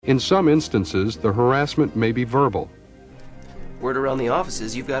In some instances, the harassment may be verbal. Word around the office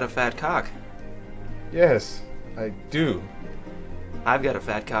is you've got a fat cock. Yes, I do. I've got a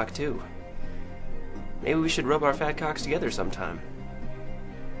fat cock, too. Maybe we should rub our fat cocks together sometime.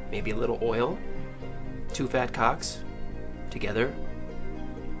 Maybe a little oil. 2 fat cocks. Together.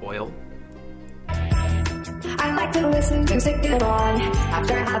 Oil. I like to listen to Sick and Wrong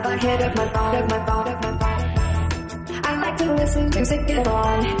after I have a hit of my bone. I like to listen to Sick and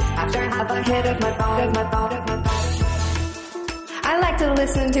Wrong after I have a hit of my bone. I like to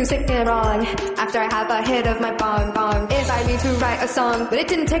listen to Sick and Wrong after I have a hit of my bong. Is I need to write a song, but it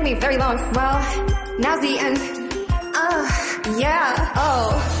didn't take me very long. Well, now's the end. Yeah.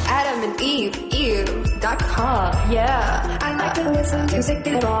 Oh, Adam and Eve.com. Yeah. I like to listen to Sick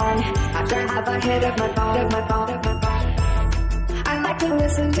and Wrong after I have a hit of my bone. I like to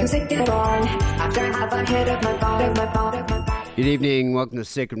listen to Sick and Wrong after I have a hit of my bone. Good evening. Welcome to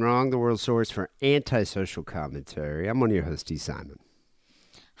Sick and Wrong, the world source for antisocial commentary. I'm one of your hosts, Simon.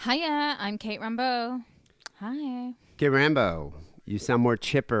 Hiya, I'm Kate Rambo. Hi. Kate Rambo, you sound more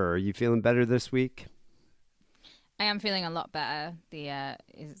chipper. Are you feeling better this week? I am feeling a lot better.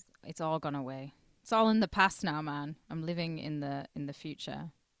 It's all gone away. It's all in the past now, man. I'm living in the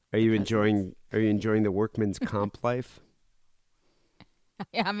future. Are you enjoying the workman's comp life?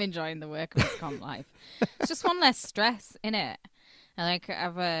 Yeah, I'm enjoying the workman's comp life. It's just one less stress in it. And I've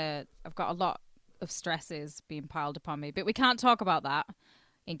got a lot of stresses being piled upon me, but we can't talk about that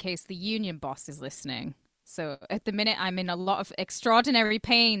in case the union boss is listening. So at the minute, I'm in a lot of extraordinary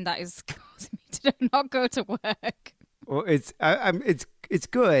pain that is causing me to not go to work. Well, it's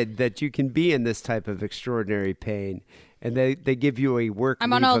good that you can be in this type of extraordinary pain, and they give you a work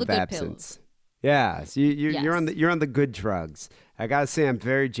I'm leave on all of the good absence. pills. Yeah, so you're Yes. you're on the good drugs. I gotta say, I'm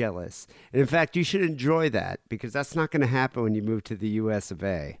very jealous, and in fact, you should enjoy that because that's not going to happen when you move to the U.S. of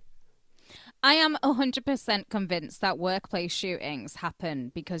A. I am 100% convinced that workplace shootings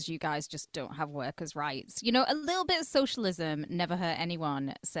happen because you guys just don't have workers' rights. You know, a little bit of socialism never hurt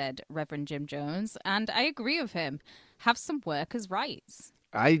anyone, said Reverend Jim Jones, and I agree with him. Have some workers' rights.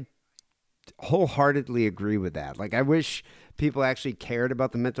 I wholeheartedly agree with that. Like, I wish people actually cared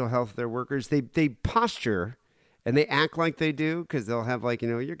about the mental health of their workers. They posture and they act like they do because they'll have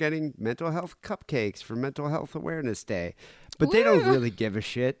you're getting mental health cupcakes for Mental Health Awareness Day. But they don't really give a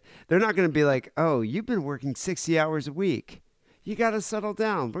shit. They're not going to be like, oh, you've been working 60 hours a week. You got to settle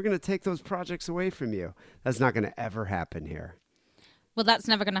down. We're going to take those projects away from you. That's not going to ever happen here. Well, that's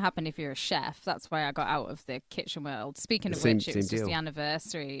never going to happen if you're a chef. That's why I got out of the kitchen world. Speaking of which, it was just the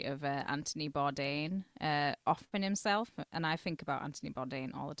anniversary of Anthony Bourdain offing himself. And I think about Anthony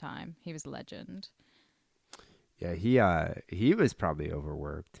Bourdain all the time. He was a legend. Yeah, he was probably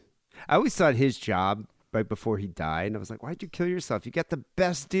overworked. I always thought his job right before he died, and I was like, why'd you kill yourself? You got the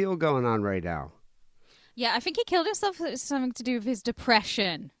best deal going on right now. Yeah, I think he killed himself. It was something to do with his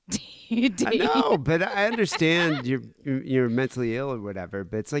depression. I know, but I understand you're mentally ill or whatever,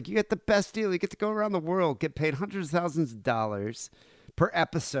 but it's like you get the best deal. You get to go around the world, get paid hundreds of thousands of dollars per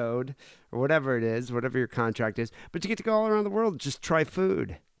episode or whatever it is, whatever your contract is, but you get to go all around the world and just try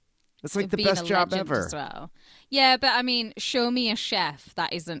food. It's like the best job ever. As well. Yeah, but I mean, show me a chef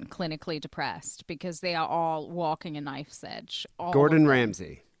that isn't clinically depressed because they are all walking a knife's edge. Gordon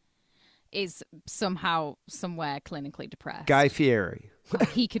Ramsay is somehow somewhere clinically depressed. Guy Fieri. Oh,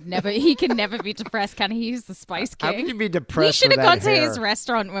 he can never be depressed, can he? He's the Spice King. How can you be depressed? We should have gone to his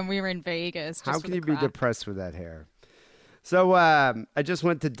restaurant when we were in Vegas. How can you be depressed with that hair? So I just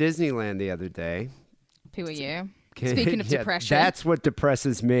went to Disneyland the other day. Who are you? Speaking of depression. That's what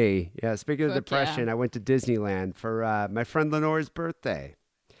depresses me. Yeah, speaking of depression, yeah. I went to Disneyland for my friend Lenore's birthday.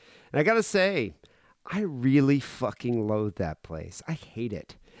 And I got to say, I really fucking loathe that place. I hate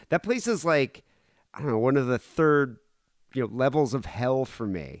it. That place is like, I don't know, one of the third levels of hell for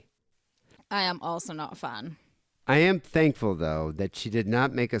me. I am also not a fan. I am thankful, though, that she did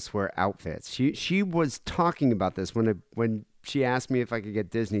not make us wear outfits. She was talking about this when she asked me if I could get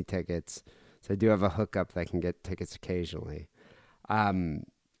Disney tickets. So I do have a hookup that I can get tickets occasionally.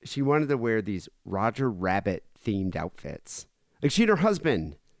 She wanted to wear these Roger Rabbit themed outfits. Like she and her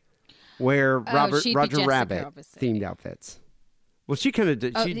husband wear Roger Rabbit themed outfits. Well, she kind of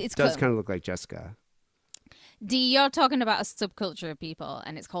does kind of look like Jessica. You're talking about a subculture of people,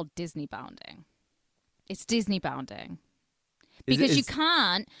 and it's called Disney bounding. It's Disney bounding because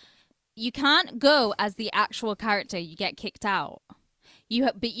you can't go as the actual character. You get kicked out.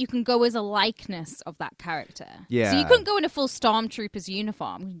 But you can go as a likeness of that character. Yeah. So you couldn't go in a full Stormtrooper's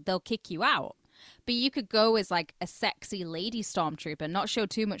uniform. They'll kick you out. But you could go as like a sexy lady Stormtrooper, not show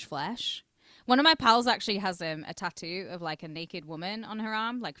too much flesh. One of my pals actually has a tattoo of like a naked woman on her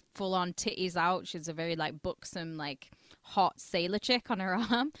arm, like full on titties out. She's a very like buxom, like hot sailor chick on her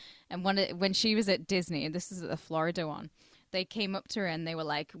arm. And when she was at Disney, and this is at the Florida one, they came up to her and they were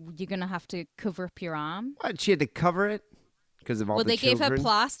like, "You're gonna have to cover up your arm." What? She had to cover it because of all Well, the they gave her children?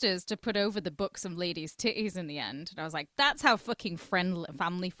 plasters to put over the buxom lady's titties in the end. And I was like, that's how fucking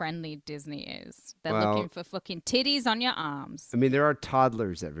family friendly Disney is. They're Well- looking for fucking titties on your arms. I mean, there are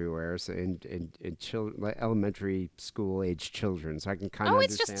toddlers everywhere, so in like elementary school age children, so I can kind of Oh,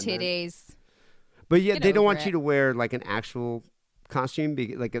 understand it's just that. titties. But yeah, Get they don't over want it. you to wear like an actual costume.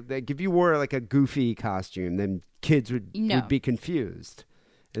 Like if you wore like a goofy costume, then kids would No. be confused,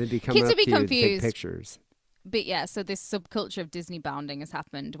 and they'd be coming Kids up would be to you to take confused. pictures. But yeah, so this subculture of Disney bounding has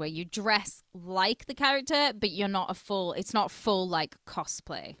happened where you dress like the character, but you're not it's not full like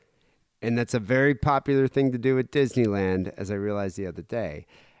cosplay. And that's a very popular thing to do at Disneyland, as I realized the other day.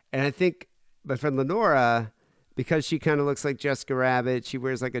 And I think my friend Lenora, because she kind of looks like Jessica Rabbit, she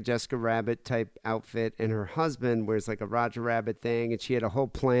wears like a Jessica Rabbit type outfit, and her husband wears like a Roger Rabbit thing, and she had a whole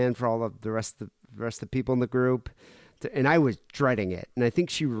plan for all of the rest of the people in the group. And I was dreading it. And I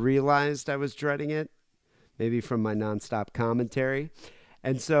think she realized I was dreading it, maybe from my nonstop commentary.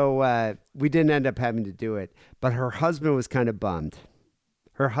 And so we didn't end up having to do it. But her husband was kind of bummed.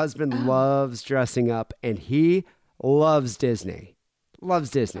 Her husband loves dressing up, and he loves Disney. Loves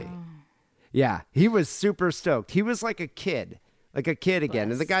Disney. Yeah, he was super stoked. He was like a kid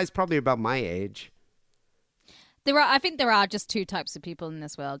again. And the guy's probably about my age. I think there are just two types of people in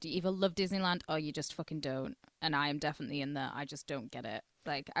this world. You either love Disneyland or you just fucking don't. And I am definitely in the I just don't get it.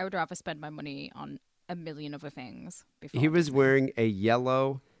 Like, I would rather spend my money on a million other things before. He was Disney. wearing a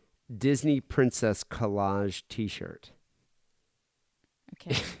yellow Disney Princess collage T-shirt.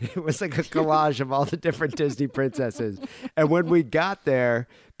 Okay. It was like a collage of all the different Disney princesses. And when we got there,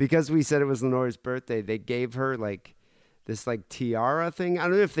 because we said it was Lenore's birthday, they gave her like this like tiara thing. I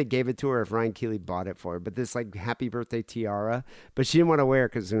don't know if they gave it to her or if Ryan Keeley bought it for her, but this like happy birthday tiara. But she didn't want to wear it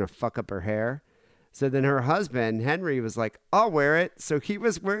because it was going to fuck up her hair. So then her husband, Henry, was like, I'll wear it. So he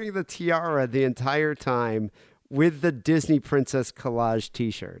was wearing the tiara the entire time with the Disney Princess collage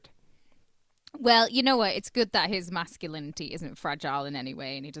T-shirt. Well, you know what? It's good that his masculinity isn't fragile in any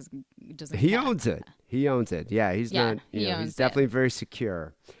way, and he doesn't. He care. owns it. He owns it. Yeah, he's Yeah, not. he He's owns definitely it. very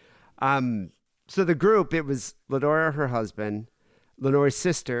secure. So the group, it was Lenora, her husband, Lenore's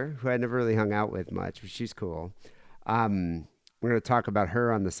sister, who I never really hung out with much, but she's cool. We're going to talk about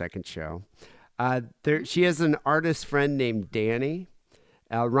her on the second show. She has an artist friend named Danny,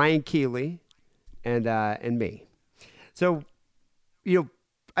 Ryan Keeley, and me. So,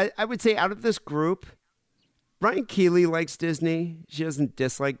 I would say out of this group, Ryan Keeley likes Disney. She doesn't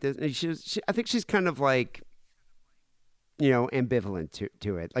dislike Disney. I think she's kind of like, ambivalent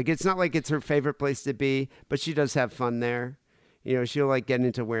to it. Like, it's not like it's her favorite place to be, but she does have fun there. She'll like get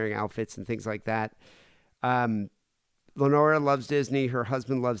into wearing outfits and things like that. Lenora loves Disney. Her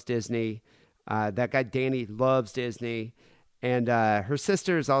husband loves Disney. That guy Danny loves Disney. And her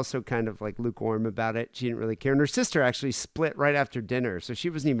sister is also kind of like lukewarm about it. She didn't really care. And her sister actually split right after dinner, so she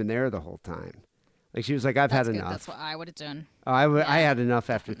wasn't even there the whole time. Like, she was like, I've That's had good. enough. That's what I would have done. I had enough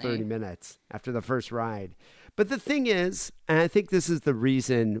after definitely. 30 minutes, after the first ride. But the thing is, and I think this is the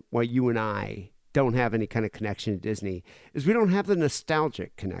reason why you and I don't have any kind of connection to Disney, is we don't have the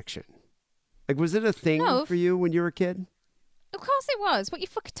nostalgic connection. Like, was it a thing No. for you when you were a kid? Of course it was. What you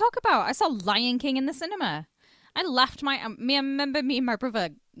fucking talk about? I saw Lion King in the cinema. I laughed I remember me and my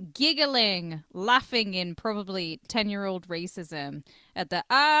brother giggling, laughing in probably 10-year-old racism at the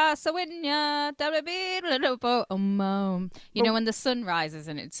when the sun rises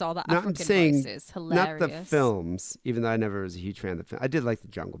and it's all the No, African I'm saying voices. Hilarious. not the films, even though I never was a huge fan of the film. I did like the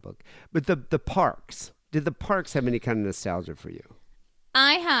Jungle Book. But the parks. Did the parks have any kind of nostalgia for you?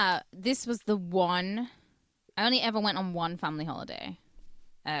 This was the one, I only ever went on one family holiday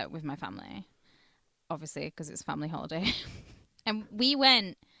with my family. Obviously, because it's family holiday. And we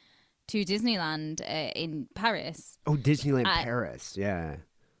went to Disneyland in Paris. Oh, Disneyland Paris. Yeah.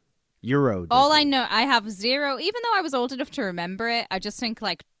 Euro. All Disney. I know, I have zero, even though I was old enough to remember it, I just think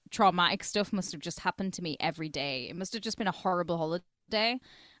like traumatic stuff must have just happened to me every day. It must have just been a horrible holiday.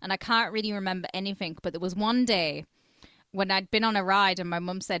 And I can't really remember anything. But there was one day when I'd been on a ride and my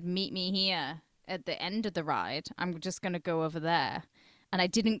mum said, meet me here at the end of the ride. I'm just going to go over there. And I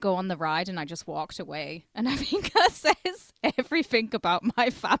didn't go on the ride and I just walked away. And I think that says everything about my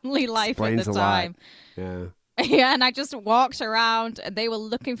family life Explains at the a lot. time. Yeah. Yeah, and I just walked around and they were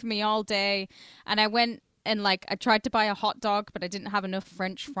looking for me all day. And I went and I tried to buy a hot dog, but I didn't have enough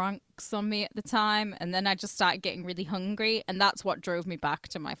French francs on me at the time. And then I just started getting really hungry. And that's what drove me back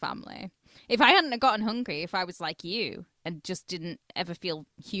to my family. If I hadn't have gotten hungry, if I was like you and just didn't ever feel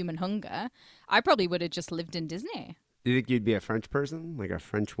human hunger, I probably would have just lived in Disney. Do you think you'd be a French person, like a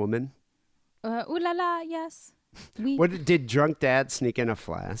French woman? Ooh la la, yes. Oui. What did drunk dad sneak in a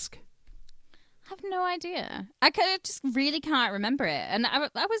flask? I have no idea. Just really can't remember it. And I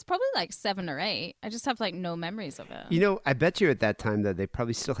was probably like 7 or 8. I just have like no memories of it. You know, I bet you at that time, though, they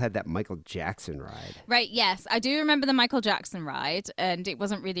probably still had that Michael Jackson ride. Right, yes. I do remember the Michael Jackson ride. And it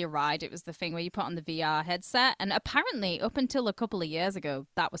wasn't really a ride. It was the thing where you put on the VR headset. And apparently, up until a couple of years ago,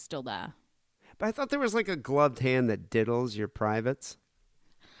 that was still there. But I thought there was like a gloved hand that diddles your privates.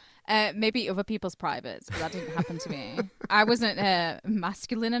 Maybe other people's privates, but that didn't happen to me. I wasn't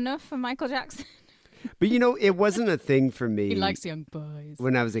masculine enough for Michael Jackson. But, you know, it wasn't a thing for me. He likes young boys.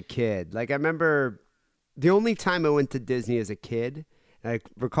 When I was a kid. Like, I remember the only time I went to Disney as a kid, and I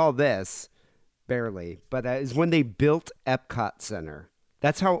recall this, barely, but is when they built Epcot Center.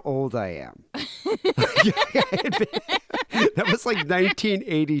 That's how old I am. That was like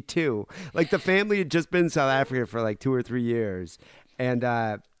 1982. Like, the family had just been in South Africa for like 2 or 3 years. And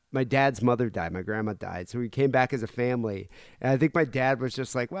my dad's mother died. My grandma died. So we came back as a family. And I think my dad was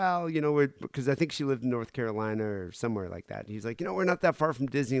just like, well, you know, because I think she lived in North Carolina or somewhere like that. He's like, you know, we're not that far from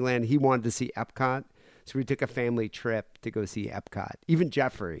Disneyland. He wanted to see Epcot. So we took a family trip to go see Epcot. Even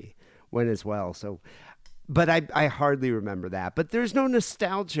Jeffrey went as well. So, but I hardly remember that. But there's no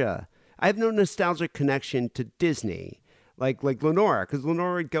nostalgia. I have no nostalgic connection to Disney. Like Lenora, because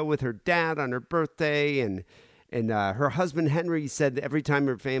Lenora would go with her dad on her birthday, and her husband Henry said that every time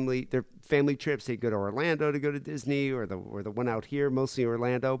their family trips, they'd go to Orlando to go to Disney, or the one out here, mostly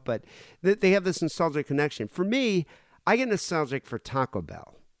Orlando. But they have this nostalgic connection. For me, I get nostalgic for Taco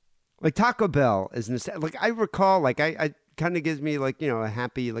Bell. Like, Taco Bell is like, I recall, like, I kind of gives me, like, you know, a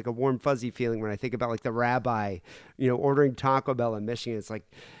happy, like a warm fuzzy feeling when I think about like the rabbi, you know, ordering Taco Bell in Michigan. It's like,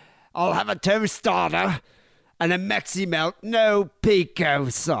 I'll have a toast starter and a Mexi Melt, no pico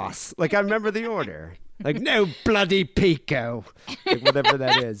sauce. Like, I remember the order. Like, no bloody pico. Like, whatever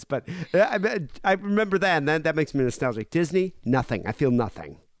that is. But I remember that, and that makes me nostalgic. Disney, nothing. I feel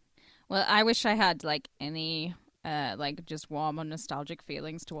nothing. Well, I wish I had like any like just warm or nostalgic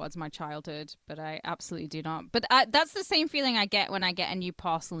feelings towards my childhood, but I absolutely do not. But that's the same feeling I get when I get a new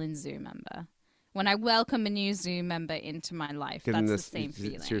Porcelain Zoo member. When I welcome a new zoo member into my life, that's the same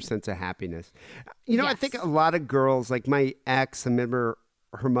feeling. It's your sense of happiness. You know, Yes. I think a lot of girls, like my ex, I remember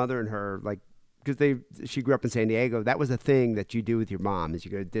her mother and her, like, because she grew up in San Diego, that was a thing that you do with your mom, is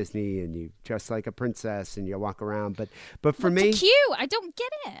you go to Disney and you dress like a princess and you walk around. But for me, cute. I don't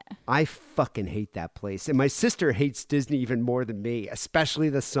get it. I fucking hate that place. And my sister hates Disney even more than me, especially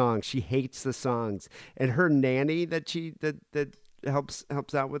the songs. She hates the songs. And her nanny that helps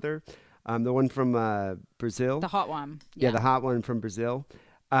out with her, the one from Brazil. The hot one. Yeah, the hot one from Brazil,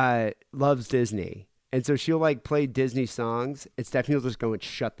 loves Disney. And so she'll like play Disney songs, and Stephanie will just go and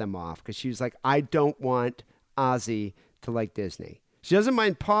shut them off because she's like, I don't want Ozzy to like Disney. She doesn't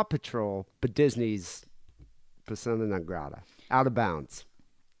mind Paw Patrol, but Disney's persona non grata, out of bounds.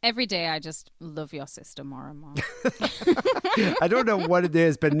 Every day I just love your sister more and more. I don't know what it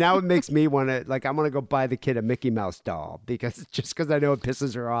is, but now it makes me want to, like, I want to go buy the kid a Mickey Mouse doll because I know it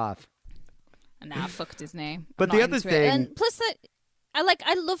pisses her off. Nah, fuck Disney. But I'm the not other into it. thing, and plus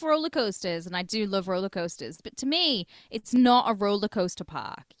I love roller coasters, and I do love roller coasters. But to me, it's not a roller coaster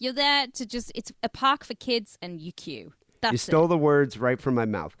park. You're there to it's a park for kids, and you queue. That's you stole the words right from my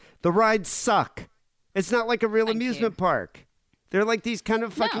mouth. The rides suck. It's not like a real amusement park. They're like these kind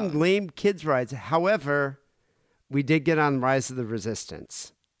of fucking lame kids rides. However, we did get on Rise of the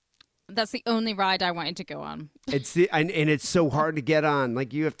Resistance. That's the only ride I wanted to go on. And it's so hard to get on.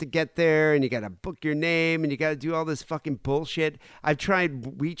 Like, you have to get there and you got to book your name and you got to do all this fucking bullshit.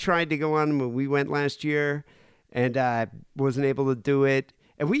 We tried to go on when we went last year and wasn't able to do it.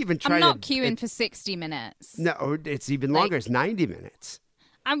 And we even tried. I'm not queuing for 60 minutes. No, it's even longer. It's 90 minutes.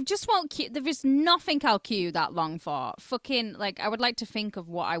 I just won't queue. There is nothing I'll queue that long for. Fucking, like, I would like to think of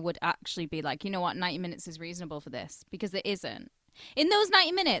what I would actually be like. You know what? 90 minutes is reasonable for this because it isn't. In those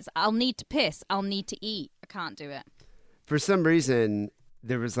 90 minutes, I'll need to piss. I'll need to eat. I can't do it. For some reason,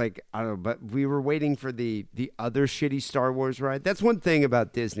 there was like, I don't know, but we were waiting for the other shitty Star Wars ride. That's one thing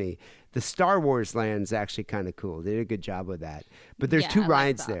about Disney. The Star Wars land's actually kind of cool. They did a good job with that. But there's two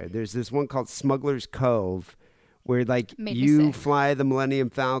rides there. There's this one called Smuggler's Cove, where like you fly the Millennium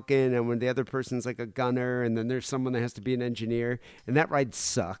Falcon and when the other person's like a gunner and then there's someone that has to be an engineer, and that ride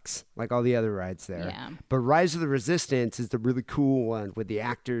sucks like all the other rides there. Yeah. But Rise of the Resistance is the really cool one with the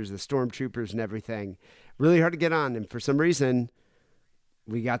actors, the stormtroopers and everything. Really hard to get on, and for some reason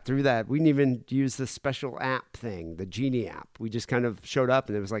we got through that. We didn't even use the special app thing, the Genie app. We just kind of showed up,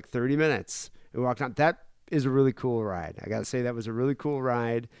 and it was like 30 minutes. We walked on. That is a really cool ride. I got to say, that was a really cool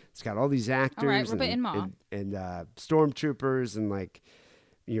ride. It's got all these actors All right, rub it in more. and stormtroopers, and like,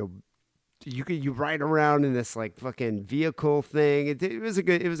 you know, you ride around in this like fucking vehicle thing. It was a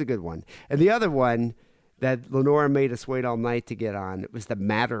good one. And the other one that Lenora made us wait all night to get on, it was the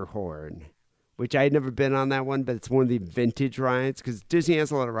Matterhorn, which I had never been on that one, but it's one of the vintage rides because Disney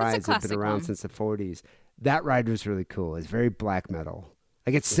has a lot of rides that have been around since the 40s. That ride was really cool. It's very black metal.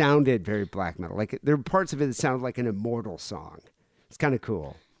 Like, it sounded very black metal. Like, there were parts of it that sounded like an Immortal song. It's kind of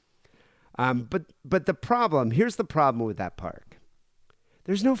cool. But the problem, here's the problem with that park.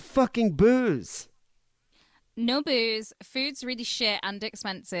 There's no fucking booze. No booze. Food's really shit and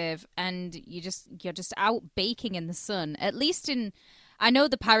expensive, and you're just out baking in the sun. At least I know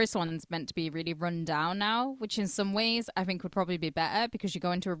the Paris one's meant to be really run down now, which in some ways I think would probably be better because you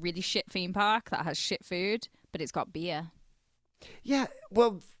go into a really shit theme park that has shit food, but it's got beer. Yeah,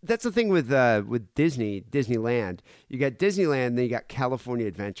 well, that's the thing with Disneyland. You got Disneyland, then you got California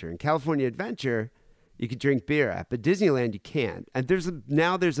Adventure. And California Adventure, you could drink beer at, but Disneyland you can't. And there's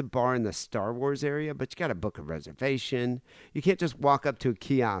a bar in the Star Wars area, but you got to book a reservation. You can't just walk up to a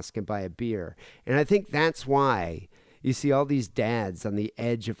kiosk and buy a beer. And I think that's why you see all these dads on the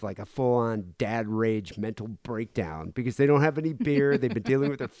edge of like a full-on dad rage mental breakdown because they don't have any beer. They've been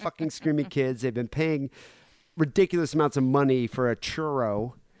dealing with their fucking screaming kids. They've been paying ridiculous amounts of money for a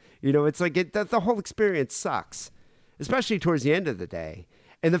churro. You know, it's like the whole experience sucks, especially towards the end of the day.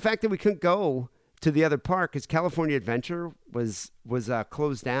 And the fact that we couldn't go to the other park because California Adventure was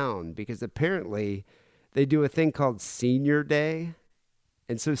closed down because apparently they do a thing called Senior Day.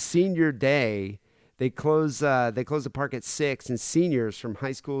 And so Senior Day, they close the park at 6, and seniors from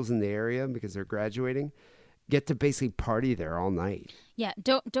high schools in the area, because they're graduating, get to basically party there all night. Yeah,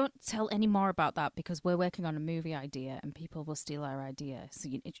 don't tell any more about that because we're working on a movie idea and people will steal our idea. So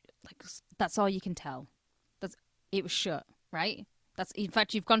that's all you can tell. It was shut, right? In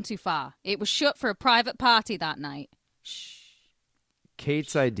fact, you've gone too far. It was shut for a private party that night. Shh.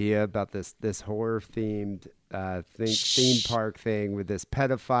 Kate's idea about this horror themed theme park thing with this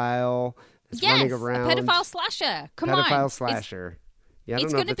pedophile that's running around. A pedophile slasher. Come on. Pedophile slasher. Yeah,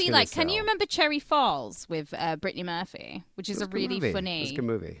 it's going to be like, can you remember Cherry Falls with Brittany Murphy, which is a really funny. It's a good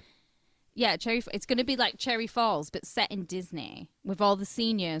movie. Yeah, it's going to be like Cherry Falls, but set in Disney with all the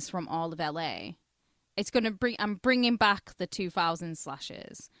seniors from all of LA. It's going to I'm bringing back the 2000s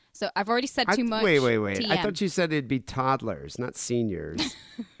slashers. So I've already said too much. Wait. TM. I thought you said it'd be toddlers, not seniors.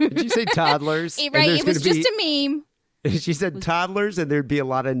 Did you say toddlers? Right, it was just a meme. She said toddlers, and there'd be a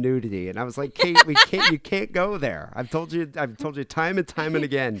lot of nudity, and I was like, Kate, you can't go there. I've told you time and time and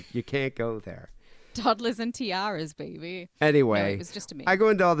again, you can't go there. Toddlers and tiaras, baby. Anyway, no, it was just a meme. I go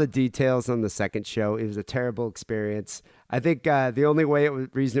into all the details on the second show. It was a terrible experience. I think the only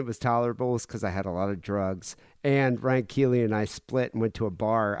reason it was tolerable is because I had a lot of drugs, and Ryan Keeley and I split and went to a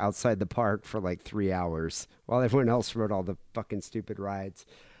bar outside the park for like 3 hours while everyone else rode all the fucking stupid rides.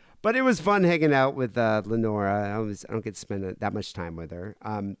 But it was fun hanging out with Lenora. I don't get to spend that much time with her.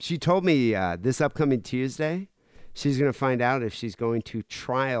 She told me this upcoming Tuesday, she's going to find out if she's going to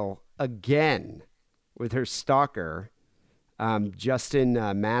trial again with her stalker, Justin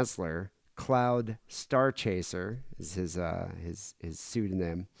Masler. Cloud Star Chaser is his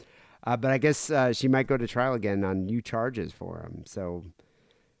pseudonym. But I guess she might go to trial again on new charges for him. So,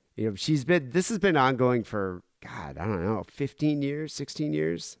 you know, this has been ongoing for, God, I don't know, 15 years, 16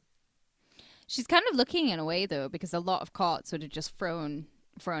 years. She's kind of looking in a way, though, because a lot of courts would have just thrown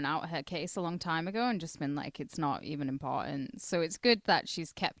out her case a long time ago and just been like, it's not even important. So it's good that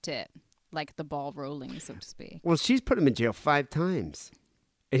she's kept it, like, the ball rolling, so to speak. Well, she's put him in jail 5 times.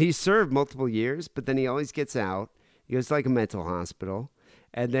 And he's served multiple years, but then he always gets out. He goes to, like, a mental hospital.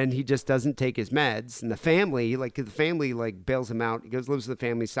 And then he just doesn't take his meds. And the family bails him out. He goes, lives with the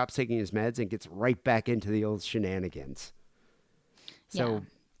family, stops taking his meds, and gets right back into the old shenanigans. So... Yeah.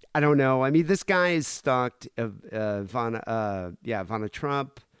 I don't know. I mean, this guy is stalked Ivanka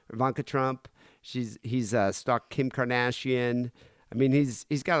Trump. He's stalked Kim Kardashian. I mean,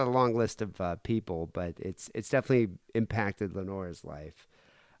 he's got a long list of people, but it's definitely impacted Lenora's life.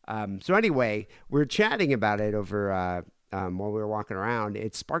 So anyway, we're chatting about it over while we were walking around.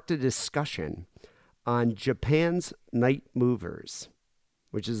 It sparked a discussion on Japan's night movers,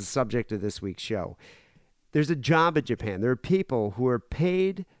 which is the subject of this week's show. There's a job in Japan. There are people who are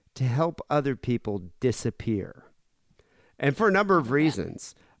paid to help other people disappear. And for a number of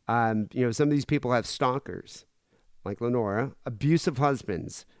reasons. Some of these people have stalkers, like Lenora, abusive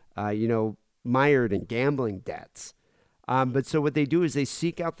husbands, mired in gambling debts. But so what they do is they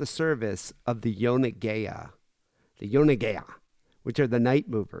seek out the service of the Yonagaya, which are the night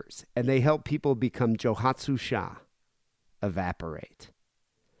movers, and they help people become Johatsu-sha, evaporate.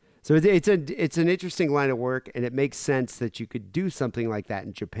 So it's an interesting line of work, and it makes sense that you could do something like that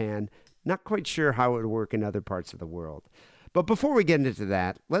in Japan. Not quite sure how it would work in other parts of the world. But before we get into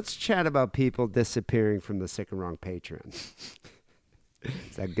that, let's chat about people disappearing from the Sick and Wrong Patreon.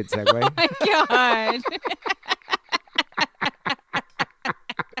 Is that a good segue? Oh my God.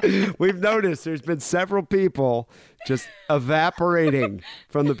 We've noticed there's been several people just evaporating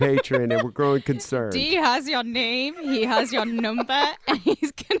from the Patreon, and we're growing concerned. D has your name, he has your number, and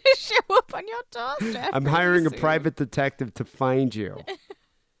he's going to show up on your doorstep. I'm hiring a private detective to find you.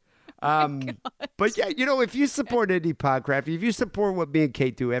 But yeah, if you support Indie Podcraft, if you support what me and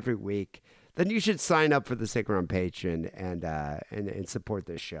Kate do every week, then you should sign up for the Sick and Wrong Patreon and support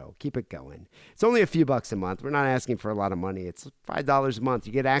this show. Keep it going. It's only a few bucks a month. We're not asking for a lot of money. It's $5 a month.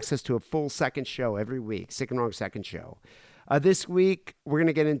 You get access to a full second show every week, Sick and Wrong second show. This week, we're going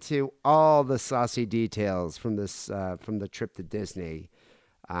to get into all the saucy details from the trip to Disney.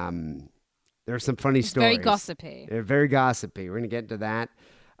 There are some funny stories. Very gossipy. They're very gossipy. We're going to get into that.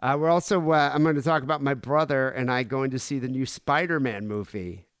 We're also, I'm going to talk about my brother and I going to see the new Spider-Man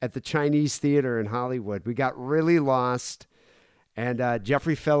movie at the Chinese Theater in Hollywood. We got really lost, and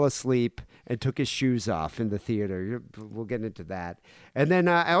Jeffrey fell asleep and took his shoes off in the theater. We'll get into that. And then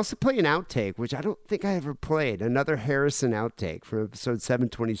I also play an outtake, which I don't think I ever played, another Harrison outtake from episode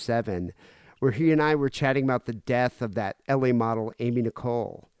 727, where he and I were chatting about the death of that LA model, Amy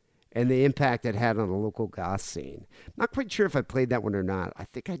Nicole, and the impact it had on the local goth scene. I'm not quite sure if I played that one or not. I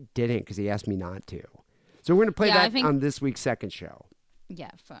think I didn't because he asked me not to. So we're going to play that on this week's second show.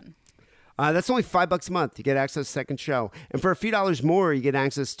 Yeah, fun. That's only $5 a month. You get access to second show. And for a few dollars more, you get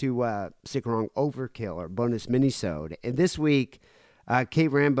access to Sick and Wrong Overkill or bonus minisode. And this week, Kate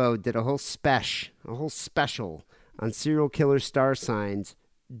Rambo did a whole special on serial killer star signs,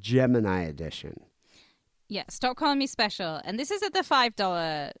 Gemini edition. Yeah, stop calling me special. And this is at the $5,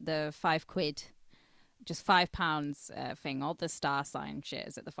 the £5, just £5 thing. All the star sign shit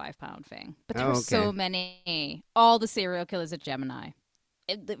is at the £5 thing. But there are so many. All the serial killers are Gemini.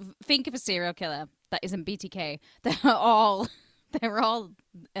 Think of a serial killer that isn't BTK. They're all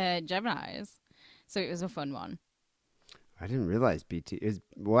Geminis. So it was a fun one. I didn't realize I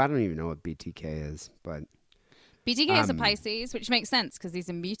don't even know what BTK is, but BTK is a Pisces, which makes sense because he's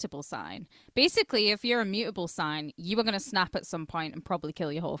a mutable sign. Basically, if you're a mutable sign, you are going to snap at some point and probably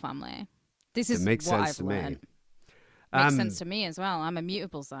kill your whole family. This is what I've learned. Makes sense to me as well. I'm a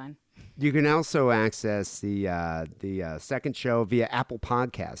mutable sign. You can also access the second show via Apple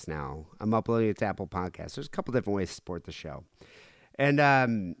Podcasts now. I'm uploading it to Apple Podcasts. There's a couple different ways to support the show.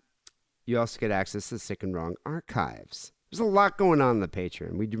 And you also get access to Sick and Wrong archives. There's a lot going on the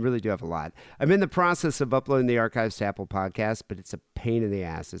Patreon. We really do have a lot. I'm in the process of uploading the archives to Apple Podcasts, but it's a pain in the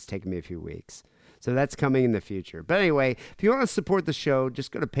ass. It's taken me a few weeks. So that's coming in the future. But anyway, if you want to support the show,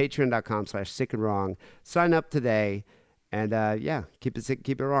 just go to patreon.com/sickandwrong. Sign up today. And keep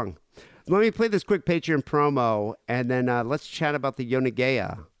it wrong. Let me play this quick Patreon promo, and then let's chat about the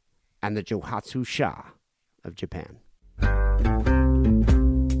Yonagaya and the Johatsu-sha of Japan.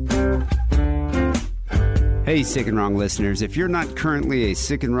 Hey, Sick and Wrong listeners. If you're not currently a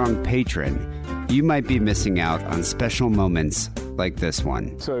Sick and Wrong patron, you might be missing out on special moments like this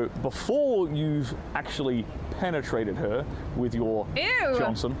one. So before you've actually penetrated her with your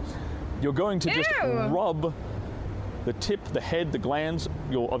Johnson, you're going to just rub the tip, the head, the glands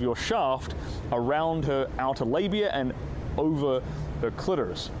of your shaft around her outer labia and over her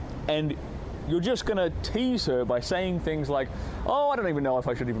clitoris. And you're just going to tease her by saying things like, "Oh, I don't even know if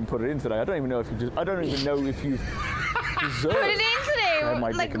I should even put it in today. I don't even know if you deserve Put it in today?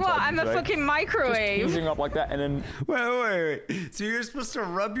 Like what? I'm a fucking microwave. Just teasing up like that, and then... Wait. So you're supposed to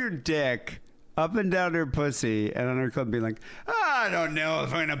rub your dick up and down her pussy and on her club, being like, I don't know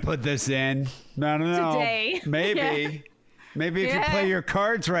if I'm going to put this in. I don't know. Today. Maybe. Yeah. Maybe if you play your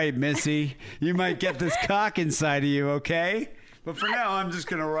cards right, Missy, you might get this cock inside of you, okay? But for now, I'm just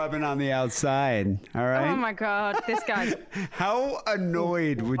going to rub it on the outside, all right? Oh, my God. This guy. How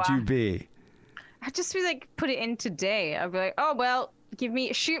annoyed would you be? I'd just be like, put it in today. I'd be like, oh, well,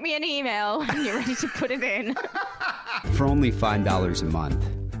 shoot me an email when you're ready to put it in. For only $5 a month,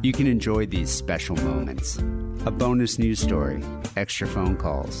 you can enjoy these special moments. A bonus news story, extra phone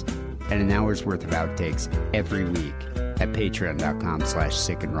calls, and an hour's worth of outtakes every week at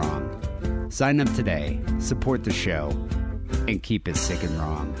patreon.com/sickandwrong. Sign up today, support the show, and keep it sick and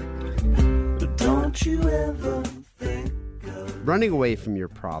wrong. Don't you ever think of... Running away from your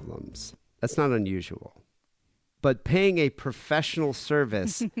problems, that's not unusual. but paying a professional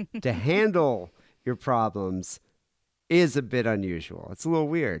service to handle your problems is a bit unusual. It's a little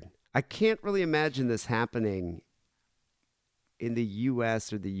weird. I can't really imagine this happening in the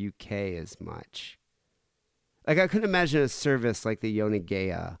US or the UK as much. Like, I couldn't imagine a service like the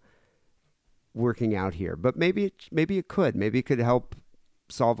Yonagaya working out here, but maybe it could. Maybe it could help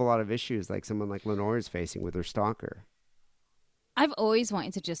solve a lot of issues like someone like Lenore is facing with her stalker. I've always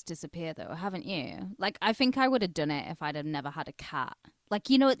wanted to just disappear, though, haven't you? Like, I think I would have done it if I'd have never had a cat. Like,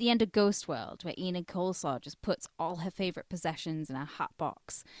 you know, at the end of Ghost World, where Enid Coleslaw just puts all her favourite possessions in a hat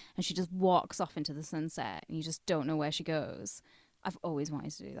box, and she just walks off into the sunset, and you just don't know where she goes. I've always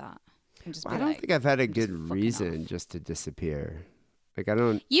wanted to do that. And just I don't think I've had a good reason just to disappear. Like, I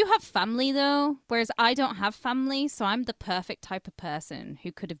don't... You have family, though, whereas I don't have family, so I'm the perfect type of person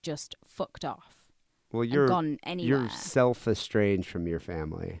who could have just fucked off. Well, gone anywhere. You're self-estranged from your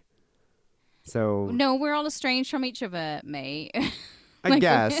family. So no, we're all estranged from each other, mate. I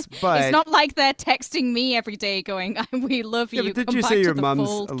guess, but it's not like they're texting me every day going, "We love you." Yeah, but did Come you back say to your the mom's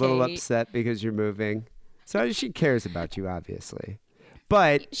fold, a little Kate." upset because you're moving? So she cares about you, obviously,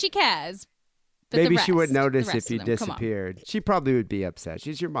 but She cares. But maybe the rest, she would notice the rest if you of them, come on. disappeared. She probably would be upset.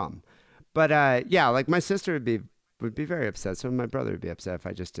 She's your mom, but yeah, like my sister would be very upset. So my brother would be upset if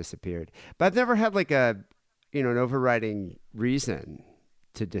I just disappeared. But I've never had like an overriding reason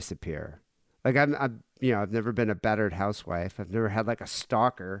to disappear. Like I've never been a battered housewife. I've never had like a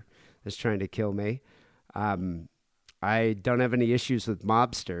stalker that's trying to kill me. I don't have any issues with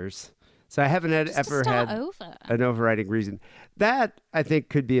mobsters. So I haven't ever had an overriding reason. That I think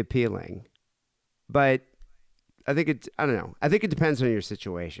could be appealing. But I don't know. I think it depends on your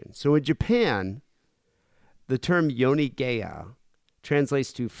situation. So in Japan, the term yonigaya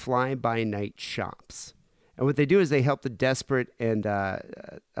translates to fly-by-night shops. And what they do is they help the desperate and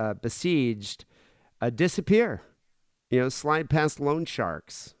besieged disappear. Slide past loan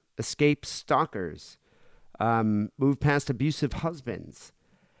sharks, escape stalkers, move past abusive husbands.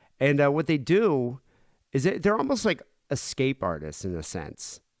 And what they do is they're almost like escape artists in a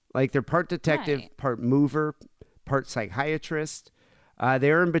sense. Like they're part detective, Right. part mover, part psychiatrist. They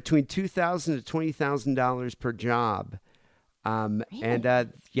earn between $2,000 to $20,000 per job. Really? And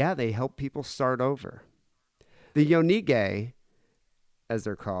they help people start over. The yonige, as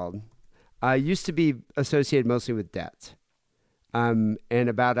they're called, used to be associated mostly with debt. And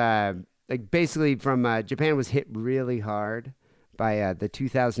about basically from Japan was hit really hard by the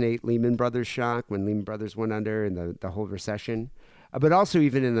 2008 Lehman Brothers shock when Lehman Brothers went under and the whole recession. But also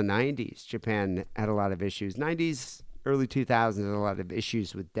even in the 90s, Japan had a lot of issues. 90s, early 2000s, had a lot of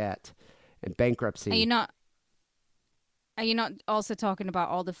issues with debt and bankruptcy. Are you not also talking about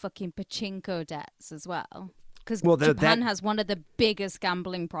all the fucking pachinko debts as well? Because Japan has one of the biggest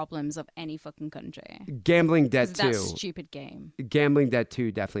gambling problems of any fucking country. Gambling debt too. That stupid game. Gambling debt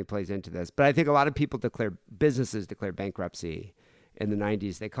too definitely plays into this. But I think a lot of businesses declare bankruptcy in the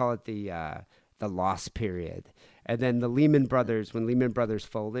 90s. They call it the loss period. And then when Lehman Brothers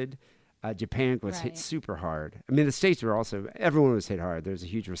folded, Japan was hit super hard. I mean, the States everyone was hit hard. There was a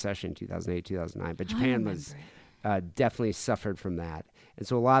huge recession in 2008, 2009, but Japan was definitely suffered from that. And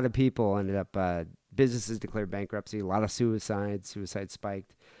so a lot of people ended up, businesses declared bankruptcy, a lot of suicide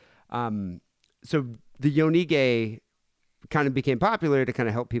spiked. So the yonige kind of became popular to kind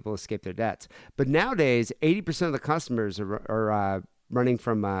of help people escape their debts. But nowadays, 80% of the customers are running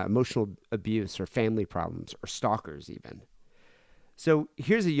from emotional abuse or family problems or stalkers even. So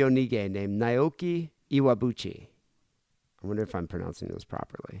here's a yonige named Naoki Iwabuchi. I wonder if I'm pronouncing those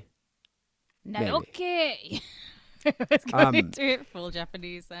properly. Naoki! Let's go into it full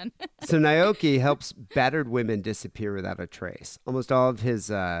Japanese then. So Naoki helps battered women disappear without a trace. Almost all of his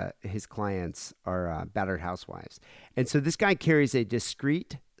clients are battered housewives. And so this guy carries a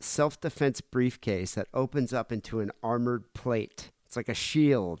discreet self-defense briefcase that opens up into an armored plate. It's like a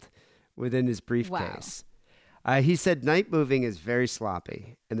shield within his briefcase. Wow. He said night moving is very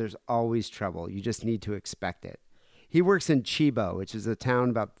sloppy and there's always trouble. You just need to expect it. He works in Chiba, which is a town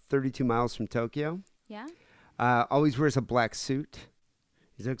about 32 miles from Tokyo. Yeah. Always wears a black suit.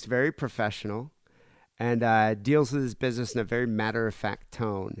 He looks very professional and deals with his business in a very matter-of-fact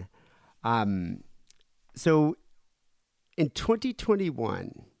tone. So in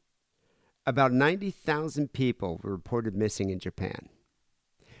 2021, about 90,000 people were reported missing in Japan.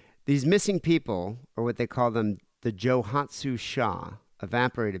 These missing people, or what they call them, the Johatsu Sha,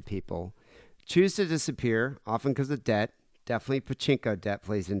 evaporated people, choose to disappear, often because of debt. Definitely pachinko debt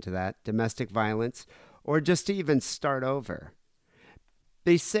plays into that, domestic violence, or just to even start over.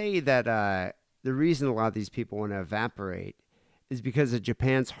 They say that the reason a lot of these people want to evaporate is because of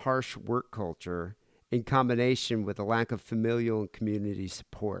Japan's harsh work culture in combination with a lack of familial and community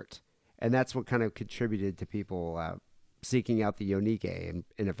support. And that's what kind of contributed to people seeking out the Yonike and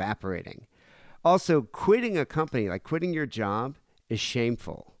evaporating. Also, quitting a company, like quitting your job, is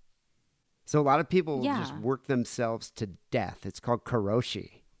shameful. So a lot of people will just work themselves to death. It's called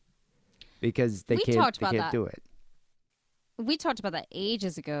karoshi because they can't do it. We talked about that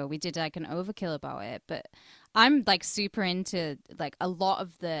ages ago. We did like an overkill about it, but I'm like super into like a lot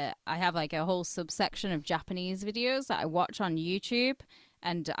of I have like a whole subsection of Japanese videos that I watch on YouTube,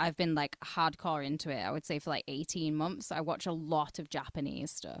 and I've been like hardcore into it. I would say for like 18 months. I watch a lot of Japanese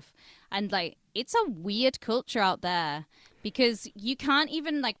stuff, and like it's a weird culture out there because you can't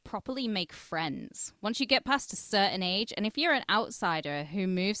even like properly make friends once you get past a certain age. And if you're an outsider who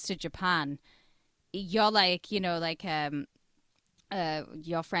moves to Japan, you're like, your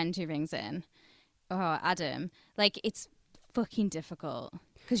friend who rings in, Adam, like it's fucking difficult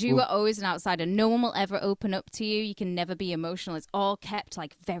because you were always an outsider. No one will ever open up to you. You can never be emotional. It's all kept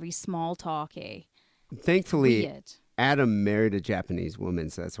like very small talky. Thankfully, Adam married a Japanese woman,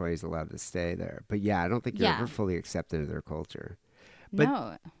 so that's why he's allowed to stay there. But yeah, I don't think you're ever fully accepted into their culture. But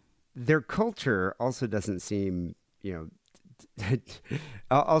no. Their culture also doesn't seem,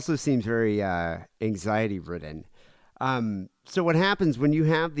 also seems very anxiety ridden. So what happens when you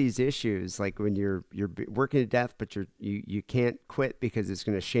have these issues, like when you're working to death, but you can't quit because it's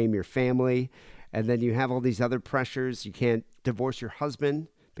going to shame your family, and then you have all these other pressures. You can't divorce your husband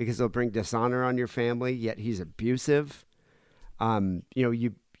because it'll bring dishonor on your family, yet he's abusive.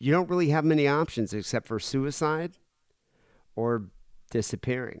 You don't really have many options except for suicide or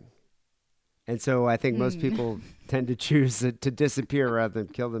disappearing. And so I think most people tend to choose to disappear rather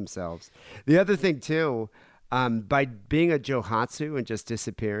than kill themselves. The other thing too, by being a johatsu and just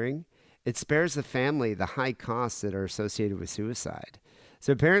disappearing, it spares the family the high costs that are associated with suicide.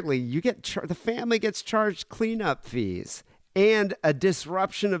 So apparently the family gets charged cleanup fees and a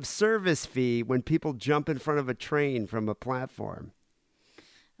disruption of service fee when people jump in front of a train from a platform.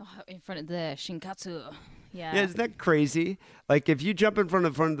 Oh, in front of the Shinkatsu. Yeah. Yeah, isn't that crazy? Like if you jump in front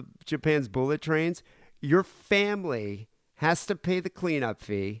of Japan's bullet trains, your family has to pay the cleanup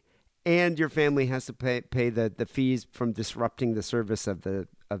fee, and your family has to pay the fees from disrupting the service of the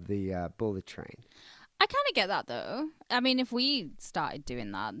bullet train. I kind of get that though. I mean, if we started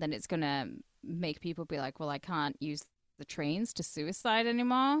doing that, then it's gonna make people be like, "Well, I can't use the trains to suicide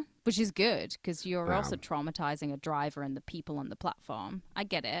anymore," which is good because you're also traumatizing a driver and the people on the platform. I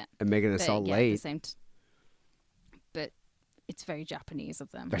get it, and making us all late. But it's very Japanese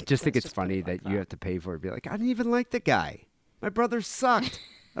of them. I just think it's funny that you have to pay for it. Be like, I didn't even like the guy. My brother sucked.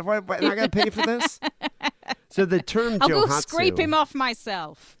 Am I going to pay for this? So the term I'll johatsu, go scrape him off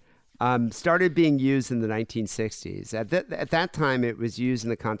myself. Started being used in the 1960s. At that time, it was used in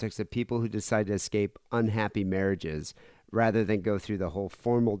the context of people who decided to escape unhappy marriages rather than go through the whole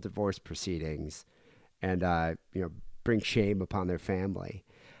formal divorce proceedings and bring shame upon their family.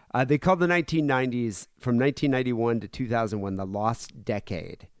 They called the 1990s, from 1991 to 2001, the lost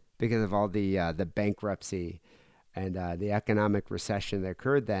decade because of all the bankruptcy and the economic recession that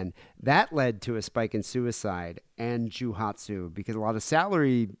occurred then. That led to a spike in suicide and juhatsu because a lot of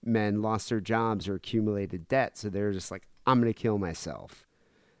salary men lost their jobs or accumulated debt. So they're just like, I'm going to kill myself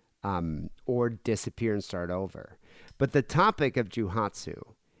or disappear and start over. But the topic of juhatsu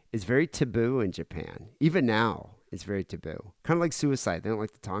is very taboo in Japan. Even now, it's very taboo. Kind of like suicide. They don't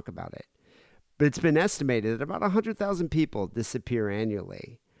like to talk about it. But it's been estimated that about 100,000 people disappear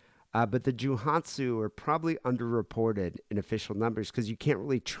annually. But the juhatsu are probably underreported in official numbers because you can't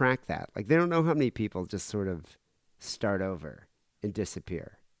really track that. Like they don't know how many people just sort of start over and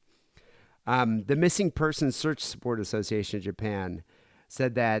disappear. The Missing Persons Search Support Association of Japan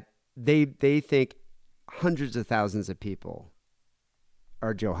said that they think hundreds of thousands of people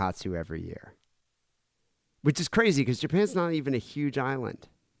are johatsu every year, which is crazy because Japan's not even a huge island.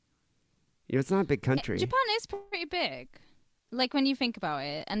 It's not a big country. Japan is pretty big. Like when you think about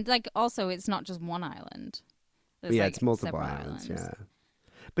it, and like also it's not just one island. There's it's multiple islands. Yeah,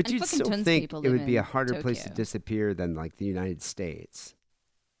 but you'd still think it would be a harder place to disappear than like the United States.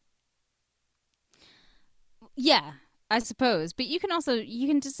 Yeah, I suppose, but you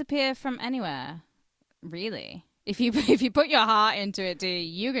can disappear from anywhere, really. If you put your heart into it,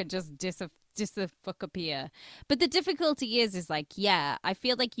 you could just disappear. But the difficulty is like, I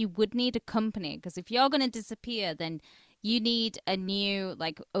feel like you would need a company because if you're going to disappear, then you need a new,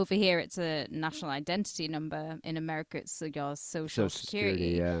 like over here, it's a national identity number. In America, it's your social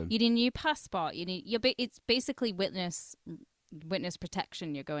security. Yeah. You need a new passport. It's basically witness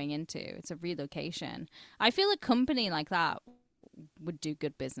protection you're going into. It's a relocation. I feel a company like that would do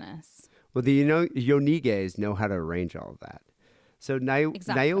good business. Well, the Yoniges know how to arrange all of that. So Exactly.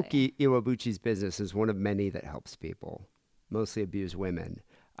 Naoki Iwabuchi's business is one of many that helps people, mostly abused women,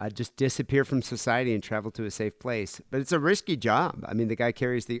 just disappear from society and travel to a safe place. But it's a risky job. I mean, the guy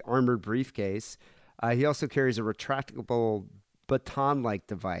carries the armored briefcase. He also carries a retractable baton-like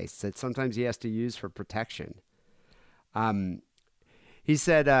device that sometimes he has to use for protection. He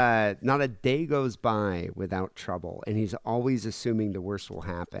said, not a day goes by without trouble, and he's always assuming the worst will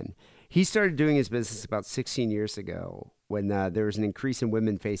happen. He started doing his business about 16 years ago when there was an increase in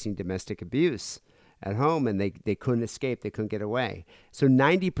women facing domestic abuse at home, and they couldn't escape, they couldn't get away. So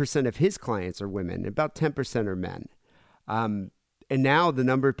 90% of his clients are women, and about 10% are men. And now the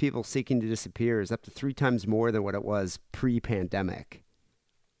number of people seeking to disappear is up to 3 times more than what it was pre-pandemic.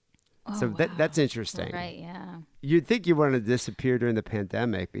 Oh, So wow. that's interesting. Right, yeah. You'd think you want to disappear during the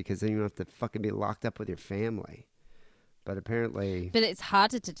pandemic because then you don't have to fucking be locked up with your family. But apparently... But it's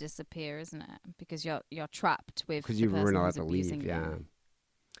harder to disappear, isn't it? Because you're trapped with because the you person weren't allowed who's to abusing leave, you.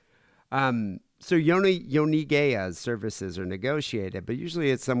 yeah. So Yonigea's services are negotiated, but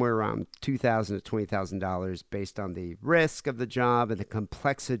usually it's somewhere around $2,000 to $20,000 based on the risk of the job and the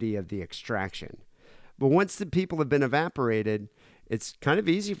complexity of the extraction. But once the people have been evaporated, it's kind of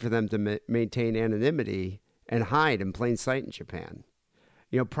easy for them to maintain anonymity and hide in plain sight in Japan.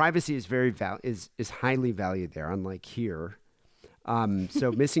 You know, privacy is is highly valued there, unlike here.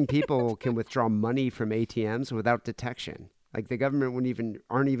 So missing people can withdraw money from ATMs without detection. Like the government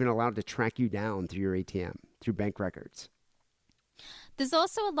aren't even allowed to track you down through your ATM, through bank records. There's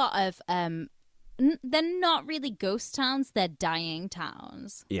also a lot of they're not really ghost towns, they're dying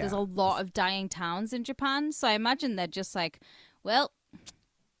towns. Yeah. There's a lot of dying towns in Japan, so I imagine they're just like, well,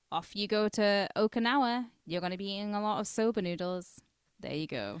 off you go to Okinawa, you're going to be eating a lot of soba noodles. There you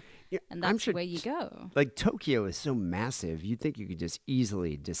go. Yeah, And I'm that's sure where you go. Like Tokyo is so massive, you'd think you could just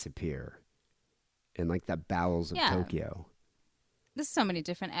easily disappear in like the bowels of Yeah. Tokyo. There's so many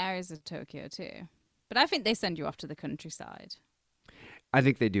different areas of Tokyo too. But I think they send you off to the countryside. I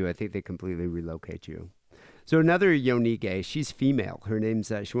think they do. I think they completely relocate you. So another Yonige, she's female. Her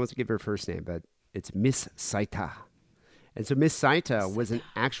name's, she wants to give her first name, but it's Miss Saita. And so Miss Saita was an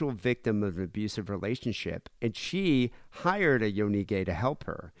actual victim of an abusive relationship, and she hired a Yonige to help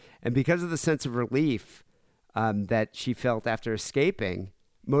her. And because of the sense of relief that she felt after escaping,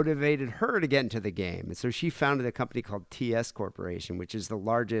 motivated her to get into the game. And so she founded a company called TS Corporation, which is the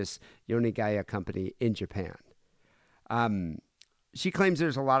largest Yonigaya company in Japan. She claims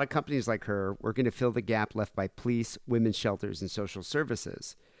there's a lot of companies like her working to fill the gap left by police, women's shelters, and social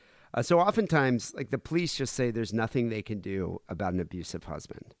services. So oftentimes, like the police just say there's nothing they can do about an abusive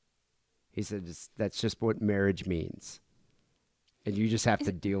husband. He said that's just what marriage means. And you just have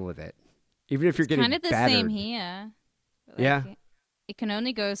to deal with it. Even if you're getting kind of the battered. same here. Like, Yeah. It can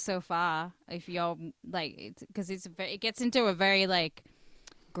only go so far if you're like, because it gets into a very like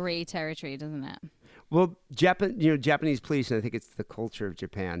gray territory, doesn't it? Well, Japanese police, and I think it's the culture of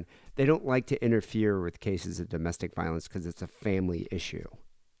Japan, they don't like to interfere with cases of domestic violence because it's a family issue.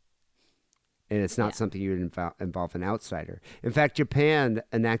 And it's not something you would involve an outsider. In fact, Japan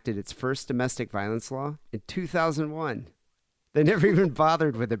enacted its first domestic violence law in 2001. They never even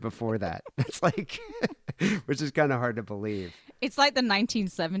bothered with it before that. It's like, which is kind of hard to believe. It's like the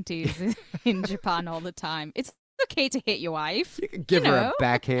 1970s in Japan all the time. It's okay to hit your wife. You can give her a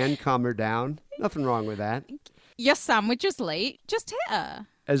backhand, calm her down. Nothing wrong with that. Your sandwich is late. Just hit her.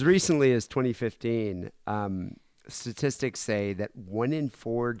 As recently as 2015, statistics say that 1 in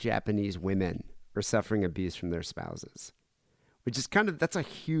 4 Japanese women are suffering abuse from their spouses, which is that's a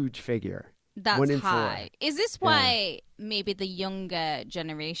huge figure. That's 1 in high. 4. Is this why maybe the younger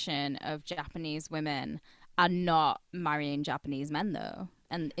generation of Japanese women are not marrying Japanese men, though?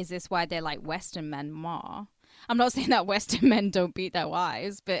 And is this why they like Western men more? I'm not saying that Western men don't beat their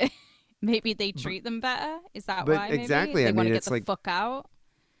wives, but maybe they treat them better. Is that why? Maybe? Exactly. They want to get it's the fuck out.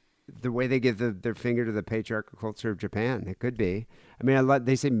 The way they give their finger to the patriarchal culture of Japan. It could be. I mean,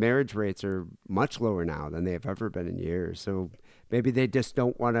 they say marriage rates are much lower now than they have ever been in years. So maybe they just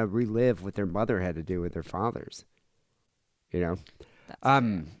don't want to relive what their mother had to do with their fathers. You know? That's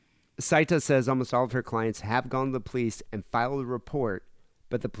true. Saita says almost all of her clients have gone to the police and filed a report,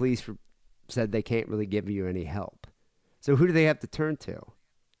 but the police said they can't really give you any help. So who do they have to turn to?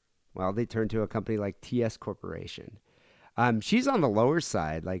 Well, they turn to a company like TS Corporation. She's on the lower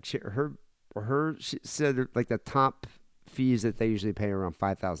side. Like she said, like the top fees that they usually pay are around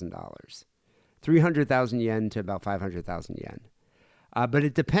 $5,000, 300,000 yen to about 500,000 yen. But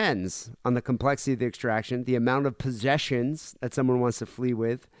it depends on the complexity of the extraction, the amount of possessions that someone wants to flee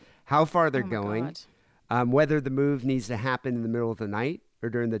with, how far they're going, whether the move needs to happen in the middle of the night or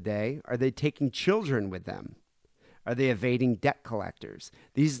during the day? Are they taking children with them? Are they evading debt collectors?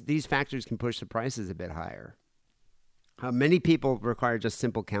 These factors can push the prices a bit higher. Many people require just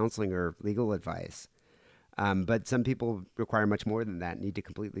simple counseling or legal advice. But some people require much more than that, need to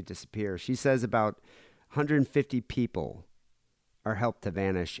completely disappear. She says about 150 people are helped to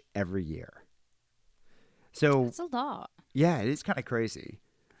vanish every year. So That's a lot. yeah, it is kind of crazy.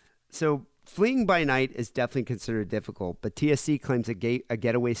 So fleeing by night is definitely considered difficult, but TSC claims a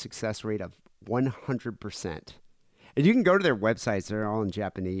getaway success rate of 100%. And you can go to their websites; they're all in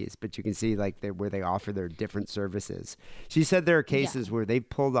Japanese, but you can see like where they offer their different services. She said there are cases where they've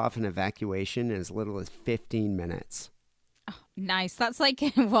pulled off an evacuation in as little as 15 minutes. Oh, nice. That's like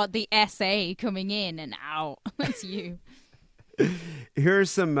what the SA coming in and out. That's you.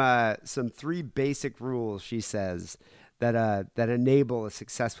 Here's some 3 basic rules, she says, that enable a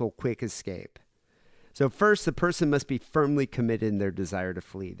successful quick escape. So first, the person must be firmly committed in their desire to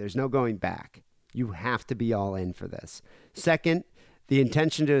flee. There's no going back. You have to be all in for this. Second, the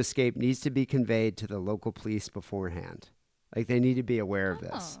intention to escape needs to be conveyed to the local police beforehand. Like they need to be aware of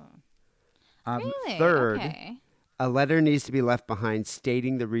this. Really? Third, Okay. a letter needs to be left behind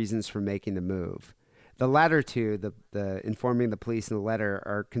stating the reasons for making the move. The latter two, the informing the police and the letter,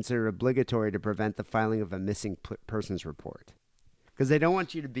 are considered obligatory to prevent the filing of a missing persons report. Because they don't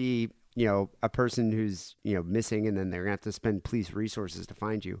want you to be, a person who's, missing and then they're going to have to spend police resources to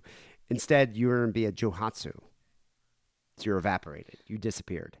find you. Instead, you're going to be a johatsu. So you're evaporated. You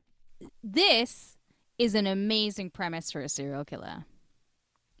disappeared. This is an amazing premise for a serial killer.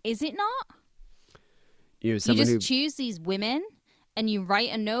 Is it not? You just choose these women and you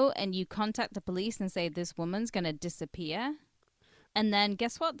write a note and you contact the police and say, this woman's going to disappear. And then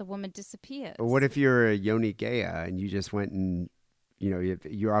guess what? The woman disappears. Or what if you're a Yoni Gaya and you just went and,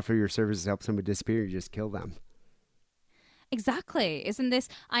 you offer your services to help someone disappear, you just kill them. Exactly. Isn't this?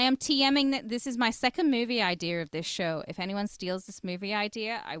 I am TMing that this is my second movie idea of this show. If anyone steals this movie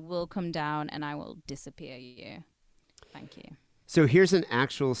idea, I will come down and I will disappear you. Thank you. So here's an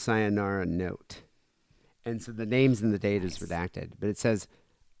actual sayonara note. And so the names and the date is redacted. But it says,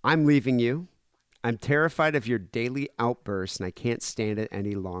 I'm leaving you. I'm terrified of your daily outbursts and I can't stand it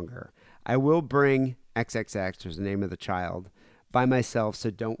any longer. I will bring XXX, there's the name of the child, by myself,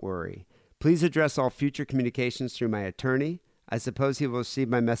 so don't worry. Please address all future communications through my attorney. I suppose he will receive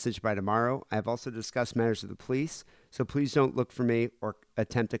my message by tomorrow. I have also discussed matters with the police, so please don't look for me or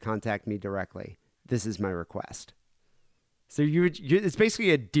attempt to contact me directly. This is my request. So it's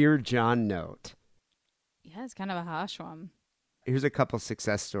basically a Dear John note. Yeah, it's kind of a harsh one. Here's a couple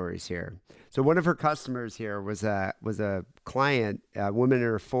success stories here. So one of her customers here was a client, a woman in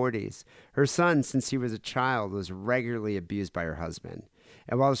her 40s. Her son, since he was a child, was regularly abused by her husband.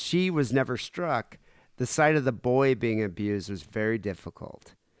 And while she was never struck, the sight of the boy being abused was very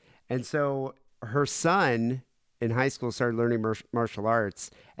difficult. And so her son in high school started learning martial arts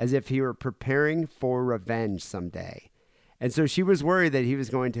as if he were preparing for revenge someday. And so she was worried that he was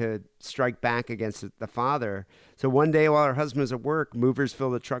going to strike back against the father. So one day while her husband was at work, movers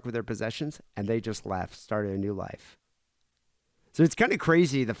filled the truck with their possessions and they just left, started a new life. So it's kind of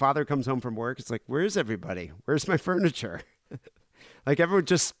crazy. The father comes home from work. It's like, where's everybody? Where's my furniture? Like everyone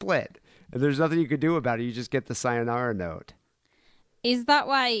just split, and there's nothing you could do about it. You just get the sayonara note. Is that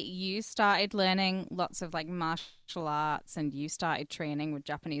why you started learning lots of like martial arts and you started training with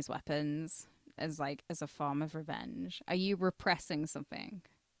Japanese weapons as a form of revenge? Are you repressing something?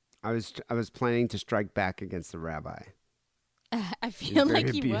 I was planning to strike back against the rabbi. I feel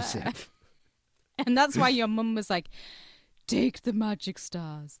like you were. And that's why your mum was like, take the magic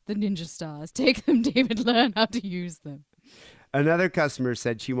stars, the ninja stars, take them, David, learn how to use them. Another customer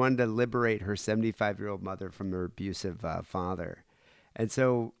said she wanted to liberate her 75-year-old mother from her abusive father. And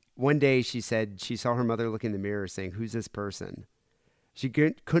so one day she said she saw her mother look in the mirror saying, who's this person? She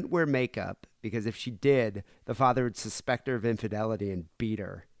couldn't wear makeup because if she did, the father would suspect her of infidelity and beat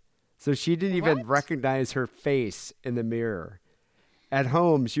her. So she didn't even recognize her face in the mirror. At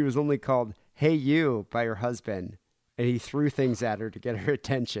home, she was only called, hey, you, by her husband. And he threw things at her to get her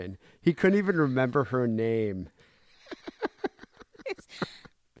attention. He couldn't even remember her name.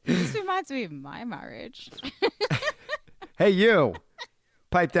 This reminds me of my marriage. Hey, you,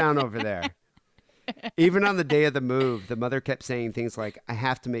 pipe down over there. Even on the day of the move, the mother kept saying things like, I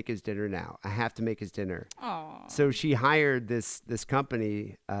have to make his dinner now. I have to make his dinner. Aww. So she hired this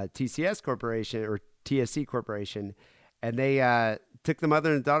company, TCS Corporation or TSC Corporation, and they took the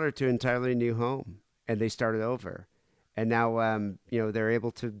mother and daughter to an entirely new home, and they started over. And now, they're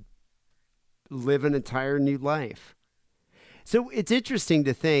able to live an entire new life. So it's interesting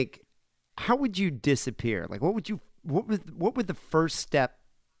to think, how would you disappear? Like, what would you what would the first step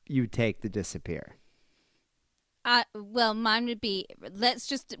you take to disappear? Well, mine would be,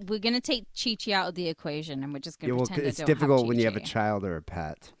 we're going to take Chi-Chi out of the equation and we're just going to pretend it's I don't difficult have when you have a Chi-Chi. child or a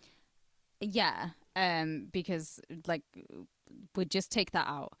pet. Yeah, because like we'd just take that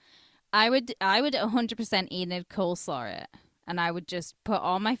out. I would 100% Enid coleslaw it, and I would just put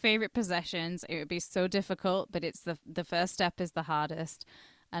all my favorite possessions. It would be so difficult, but it's the first step is the hardest.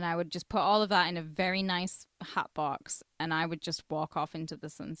 And I would just put all of that in a very nice hat box, and I would just walk off into the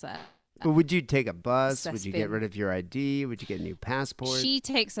sunset. But would you take a bus? Would you get Spin. rid of your ID? Would you get a new passport? She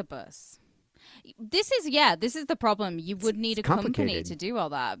takes a bus. This is the problem. You would need a company complicated. to do all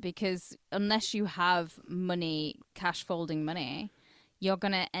that, because unless you have money, cash folding money, you're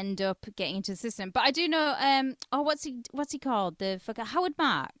gonna end up getting into the system. But I do know, what's he called? Howard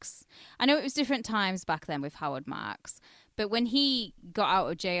Marks. I know it was different times back then with Howard Marks, but when he got out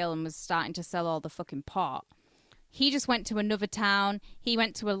of jail and was starting to sell all the fucking pot, he just went to another town. He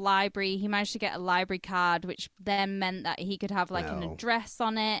went to a library. He managed to get a library card, which then meant that he could have like an address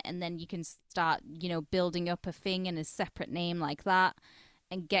on it, and then you can start, building up a thing in a separate name like that,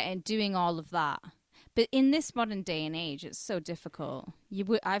 and doing all of that. But in this modern day and age, it's so difficult.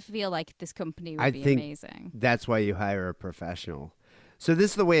 I feel like this company would be amazing. That's why you hire a professional. So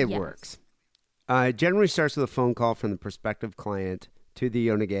this is the way it works. It generally starts with a phone call from the prospective client to the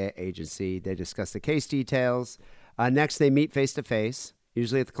Yonagaya agency. They discuss the case details. Next, they meet face-to-face,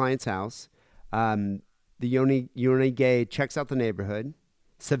 usually at the client's house. The Yonagaya checks out the neighborhood,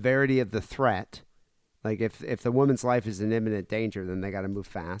 severity of the threat. Like if the woman's life is in imminent danger, then they got to move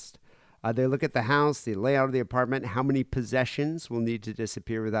fast. They look at the house, the layout of the apartment, how many possessions will need to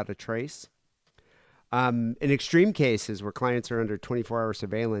disappear without a trace. In extreme cases where clients are under 24-hour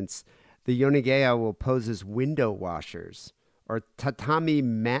surveillance, the Yonagaya will pose as window washers or tatami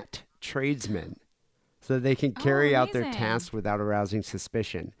mat tradesmen so they can carry out their tasks without arousing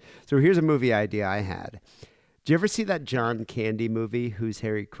suspicion. So here's a movie idea I had. Did you ever see that John Candy movie, Who's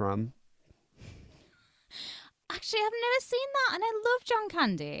Harry Crumb? Actually, I've never seen that, and I love John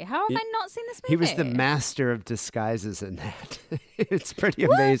Candy. How have I not seen this movie? He was the master of disguises in that. It's pretty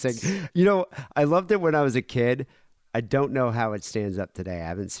amazing. I loved it when I was a kid. I don't know how it stands up today. I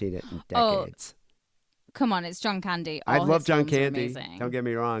haven't seen it in decades. Come on, it's John Candy. I All love his John films are Candy. amazing. Don't get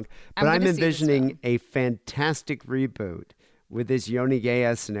me wrong. But I'm gonna see this envisioning film. a fantastic reboot with this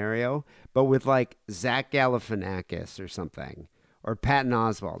Yonagaya scenario, but with like Zach Galifianakis or something, or Patton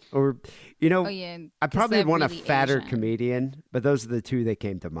Oswalt, or I probably want really a fatter Asian. comedian, but those are the two that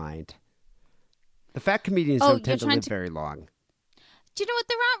came to mind. The fat comedians don't tend to live very long. Do you know what?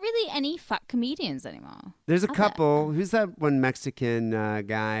 There aren't really any fat comedians anymore. There's a are couple. there? Who's that one Mexican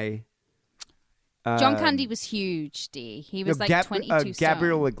guy? John Candy was huge, D. He was like 22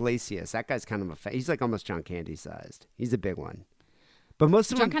 Gabriel stone. Iglesias. That guy's kind of he's like almost John Candy sized. He's a big one. But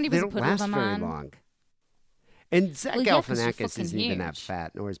most of John them, Candy they was a don't last put-over very man. long. And Zach Well, yeah, 'cause he's Galifianakis fucking isn't even that huge.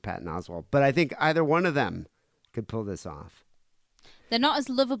 fat, nor is Patton Oswalt. But I think either one of them could pull this off. They're not as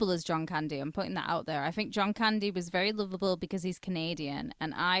lovable as John Candy. I'm putting that out there. I think John Candy was very lovable because he's Canadian,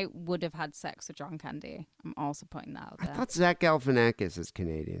 and I would have had sex with John Candy. I'm also putting that out I there. thought Zach Galifianakis is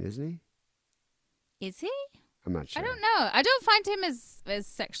Canadian, isn't he? Is he? I'm not sure. I don't know. I don't find him as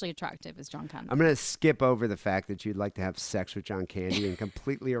sexually attractive as John Candy. I'm going to skip over the fact that you'd like to have sex with John Candy and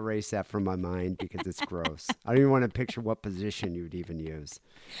completely erase that from my mind because it's gross. I don't even want to picture what position you would even use.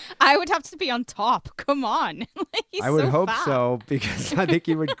 I would have to be on top. Come on. He's I would so hope fat. so because I think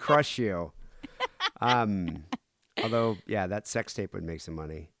he would crush you. Although, yeah, that sex tape would make some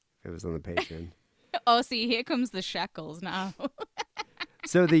money if it was on the Patreon. Oh, see, here comes the shekels now.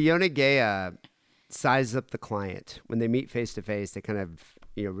 So the Yonagaya size up the client. When they meet face to face, they kind of,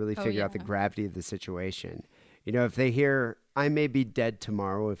 really figure out the gravity of the situation. If they hear, I may be dead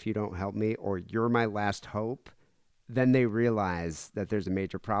tomorrow if you don't help me, or you're my last hope, then they realize that there's a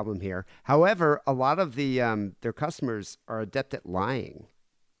major problem here. However, a lot of their customers are adept at lying.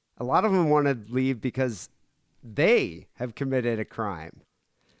 A lot of them want to leave because they have committed a crime.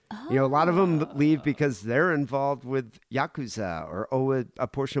 A lot of them leave because they're involved with Yakuza or owe a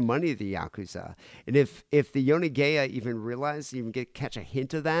portion of money to the Yakuza. And if the Yonagaya even realize, even catch a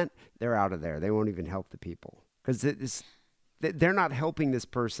hint of that, they're out of there. They won't even help the people because they're not helping this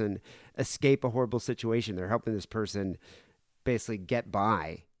person escape a horrible situation. They're helping this person basically get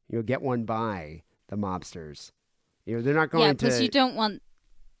by, get one by the mobsters. They're not going to... Yeah, plus you don't want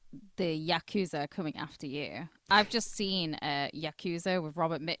the Yakuza coming after you. I've just seen Yakuza with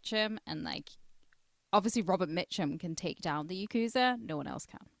Robert Mitchum, and obviously Robert Mitchum can take down the Yakuza. No one else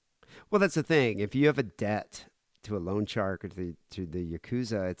can. Well, that's the thing. If you have a debt to a loan shark or to the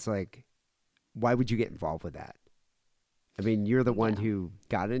Yakuza, it's like, why would you get involved with that? I mean, you're the one who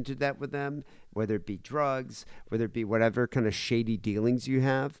got into that with them, whether it be drugs, whether it be whatever kind of shady dealings you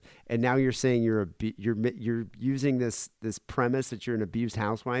have, and now you're saying you're using this premise that you're an abused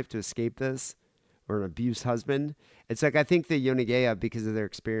housewife to escape this, or an abused husband. It's like I think the Yonagaya, because of their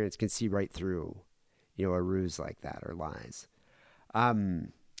experience, can see right through, a ruse like that or lies.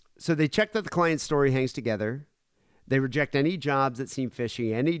 So they check that the client's story hangs together. They reject any jobs that seem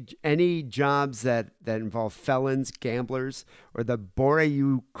fishy, any jobs that involve felons, gamblers, or the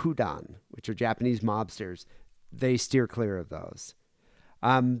Boryu Kudan, which are Japanese mobsters. They steer clear of those.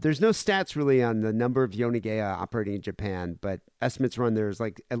 There's no stats really on the number of Yonagaya operating in Japan, but estimates run there's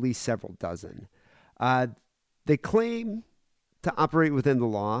like at least several dozen. They claim to operate within the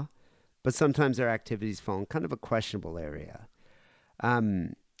law, but sometimes their activities fall in kind of a questionable area.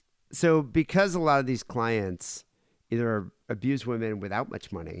 So because a lot of these clients either abuse women without much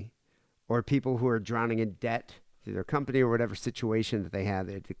money or people who are drowning in debt through their company or whatever situation that they have,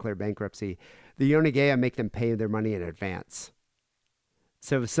 they declare bankruptcy, the Yonagaya make them pay their money in advance.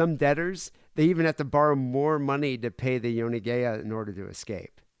 So some debtors, they even have to borrow more money to pay the Yonagaya in order to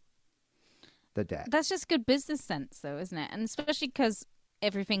escape the debt. That's just good business sense, though, isn't it? And especially because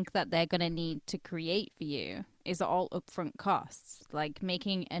everything that they're going to need to create for you is all upfront costs, like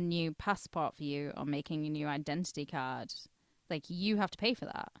making a new passport for you or making a new identity card. Like, you have to pay for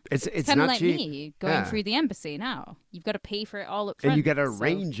that. It's kind not of like cheap. me going through the embassy now. You've got to pay for it all up front. And you got to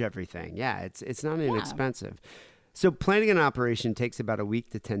arrange everything. Yeah, it's not inexpensive. So planning an operation takes about a week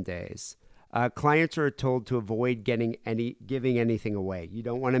to 10 days. Clients are told to avoid giving anything away. You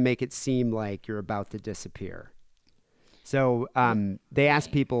don't want to make it seem like you're about to disappear. So they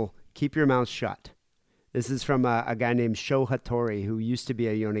ask people, keep your mouth shut. This is from a guy named Sho Hattori, who used to be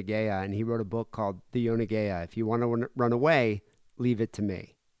a Yonagaya, and he wrote a book called The Yonagaya. If you want to run away, leave it to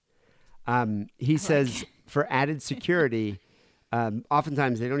me. He says for added security,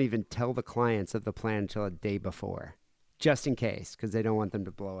 oftentimes they don't even tell the clients of the plan until a day before, just in case, because they don't want them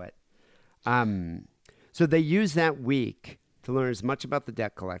to blow it. So they use that week to learn as much about the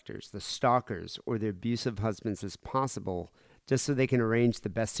debt collectors, the stalkers, or the abusive husbands as possible, just so they can arrange the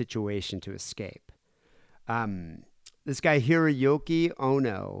best situation to escape. This guy, Hiroyuki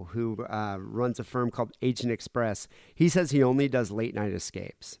Ono, who runs a firm called Agent Express, he says he only does late-night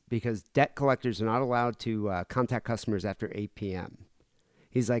escapes because debt collectors are not allowed to contact customers after 8 p.m.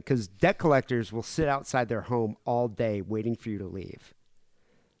 He's like, because debt collectors will sit outside their home all day waiting for you to leave.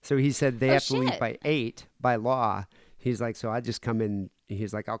 So he said they have to leave by 8 by law. He's like, so I just come in.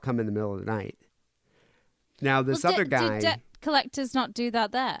 He's like, I'll come in the middle of the night. Now, this other guy... Do debt collectors not do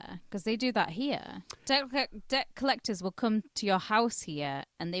that there? Because they do that here. Debt collectors will come to your house here,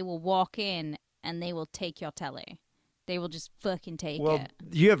 and they will walk in, and they will take your telly. They will just fucking take it. Well,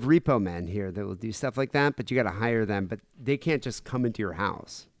 you have repo men here that will do stuff like that, but you got to hire them. But they can't just come into your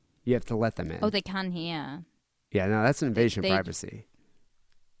house. You have to let them in. Oh, they can here. Yeah, no, that's an invasion of privacy.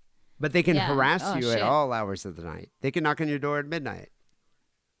 But they can harass you at all hours of the night. They can knock on your door at midnight.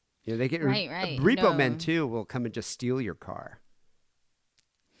 You know, they can. Right. Repo men too will come and just steal your car.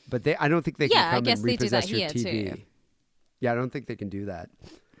 But I don't think they can come and repossess your TV. Too. Yeah, I don't think they can do that.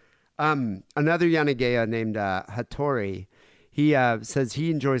 Another Yonagaya named Hattori, he says he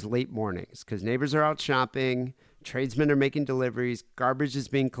enjoys late mornings because neighbors are out shopping, tradesmen are making deliveries, garbage is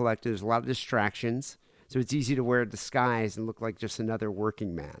being collected. There's a lot of distractions, so it's easy to wear a disguise and look like just another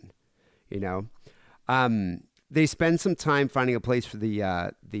working man. You know, they spend some time finding a place for the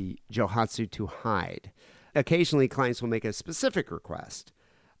Johatsu to hide. Occasionally, clients will make a specific request,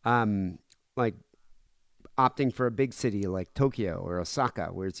 like opting for a big city like Tokyo or Osaka,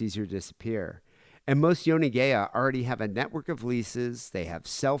 where it's easier to disappear. And most Yonagaya already have a network of leases. They have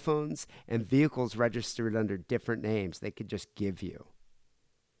cell phones and vehicles registered under different names they could just give you.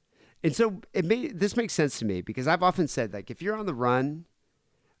 And so this makes sense to me because I've often said, like, if you're on the run,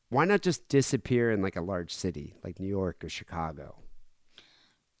 why not just disappear in like a large city like New York or Chicago?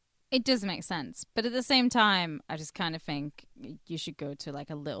 It does make sense. But at the same time, I just kind of think you should go to like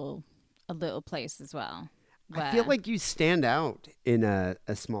a little place as well. I feel like you stand out in a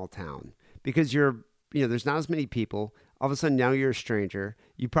small town because there's not as many people. All of a sudden now you're a stranger.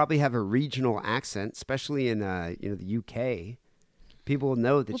 You probably have a regional accent, especially in the UK. People will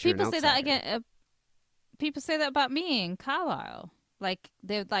know that you're an outsider. People say that about me in Carlisle. Like,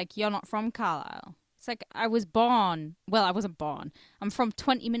 they're like, you're not from Carlisle. It's like, I wasn't born. I'm from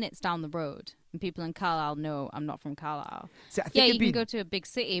 20 minutes down the road. And people in Carlisle know I'm not from Carlisle. So you can go to a big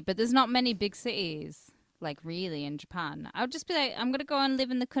city, but there's not many big cities, like, really, in Japan. I would just be like, I'm going to go and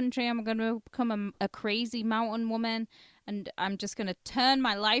live in the country. I'm going to become a crazy mountain woman. And I'm just going to turn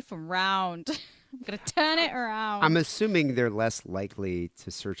my life around. I'm gonna turn it around. I'm assuming they're less likely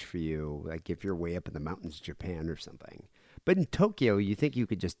to search for you, like if you're way up in the mountains of Japan or something. But in Tokyo, you think you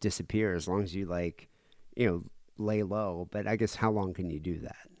could just disappear as long as you lay low. But I guess how long can you do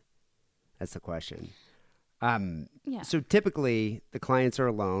that? That's the question. Yeah. So typically the clients are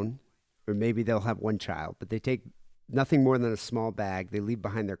alone, or maybe they'll have one child, but they take nothing more than a small bag. They leave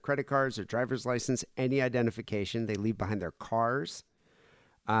behind their credit cards, their driver's license, any identification. They leave behind their cars.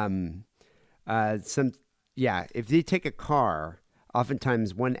 If they take a car,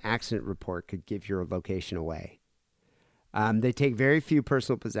 oftentimes one accident report could give your location away. They take very few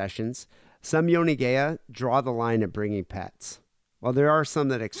personal possessions. Some Yonigeya draw the line at bringing pets. Well, there are some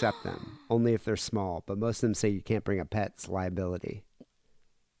that accept them, only if they're small, but most of them say you can't bring a pet, it's liability.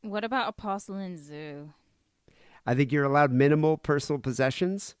 What about a porcelain zoo? I think you're allowed minimal personal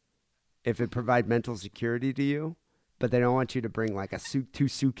possessions if it provide mental security to you, but they don't want you to bring like two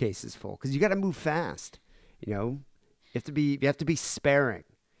suitcases full because you got to move fast. You have to be sparing.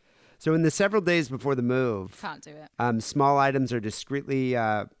 So in the several days before the move, Can't do it. Small items are discreetly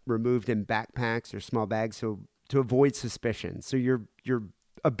removed in backpacks or small bags to avoid suspicion. So your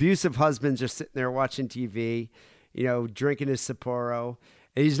abusive husband's just sitting there watching TV, drinking his Sapporo,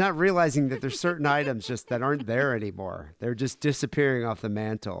 and he's not realizing that there's certain items just that aren't there anymore. They're just disappearing off the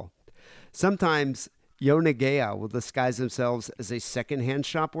mantle. Sometimes Yonigeya will disguise themselves as a secondhand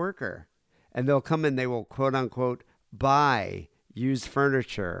shop worker, and they'll come in, they will quote unquote buy used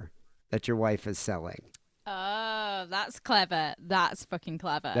furniture that your wife is selling. Oh, that's clever. That's fucking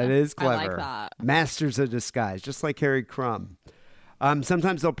clever. That is clever. I like that. Masters of disguise, just like Harry Crumb.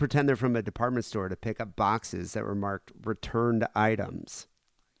 Sometimes they'll pretend they're from a department store to pick up boxes that were marked returned items.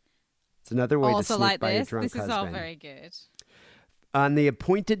 It's another way to sneak by your drunk husband. This is all very good. On the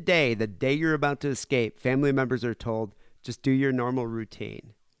appointed day, the day you're about to escape, family members are told, just do your normal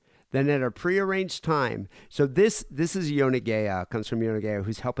routine. Then at a prearranged time, so this is Yonigeya, comes from Yonigeya,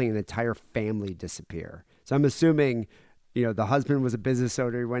 who's helping an entire family disappear. So I'm assuming, the husband was a business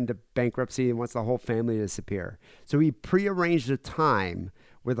owner, he went into bankruptcy and wants the whole family to disappear. So he prearranged a time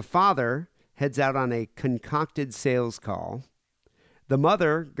where the father heads out on a concocted sales call, the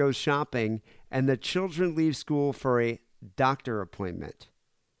mother goes shopping, and the children leave school for a doctor appointment.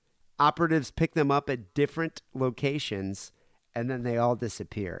 Operatives pick them up at different locations, and then they all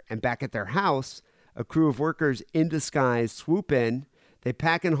disappear. And back at their house, a crew of workers in disguise swoop in. They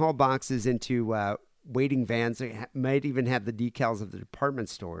pack and haul boxes into waiting vans. They might even have the decals of the department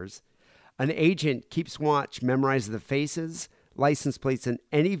stores. An agent keeps watch, memorizes the faces, license plates, and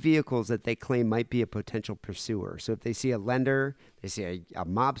any vehicles that they claim might be a potential pursuer. So if they see a lender, they see a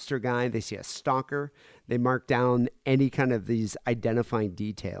mobster guy, they see a stalker, they mark down any kind of these identifying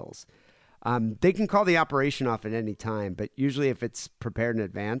details. They can call the operation off at any time, but usually if it's prepared in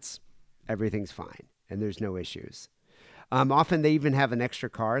advance, everything's fine and there's no issues. Often they even have an extra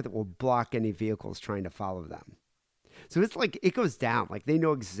car that will block any vehicles trying to follow them. So it's like it goes down, like they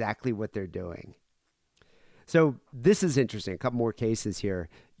know exactly what they're doing. So this is interesting. A couple more cases here.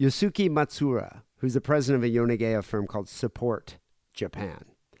 Yosuke Matsura, who's the president of a Yonigeya firm called Support Japan.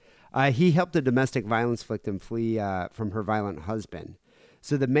 He helped a domestic violence victim flee from her violent husband.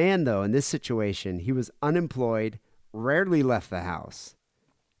 So the man, though, in this situation, he was unemployed, rarely left the house.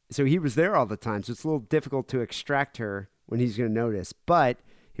 So he was there all the time. So it's a little difficult to extract her when he's going to notice. But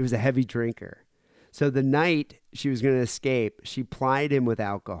he was a heavy drinker. So the night she was going to escape, she plied him with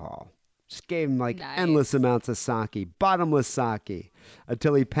alcohol. Just gave him endless amounts of sake, bottomless sake,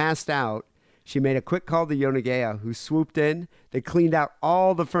 until he passed out. She made a quick call to Yonigeya, who swooped in. They cleaned out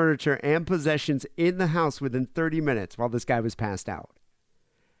all the furniture and possessions in the house within 30 minutes while this guy was passed out.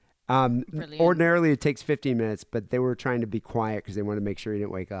 Ordinarily, it takes 15 minutes, but they were trying to be quiet because they wanted to make sure he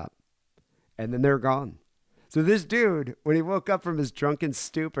didn't wake up. And then they're gone. So this dude, when he woke up from his drunken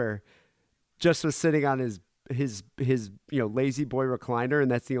stupor, just was sitting on his lazy boy recliner,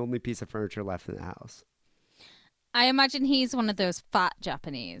 and that's the only piece of furniture left in the house. I imagine he's one of those fat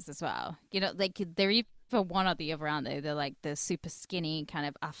Japanese as well. They're either one or the other, aren't they? They're like the super skinny, kind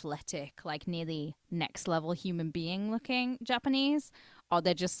of athletic, like nearly next level human being looking Japanese, or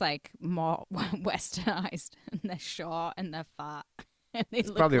they're just like more westernized and they're short and they're fat. And they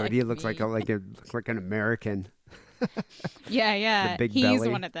look probably like what he looks me. like an American. Yeah. The big He's belly.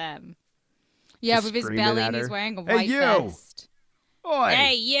 one of them. Yeah, Just with his screaming belly at and he's her. wearing a Hey, white you! vest. Oi!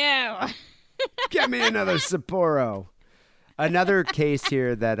 Hey, you! Get me another Sapporo. Another case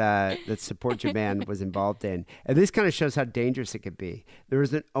here that Support Japan was involved in, and this kind of shows how dangerous it could be. There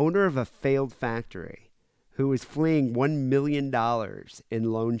was an owner of a failed factory who was fleeing $1 million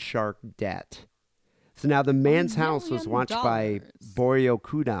in loan shark debt. So now the man's house was watched by Boryo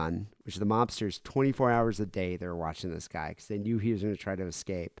Kudan, which the mobsters 24 hours a day they were watching this guy because they knew he was going to try to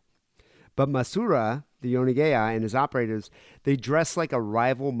escape. But Masura, the Yonigeya, and his operators, they dressed like a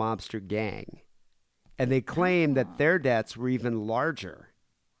rival mobster gang. And they claimed that their debts were even larger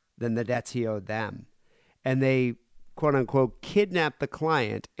than the debts he owed them. And they, quote unquote, kidnapped the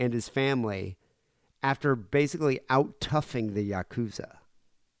client and his family after basically out-toughing the Yakuza.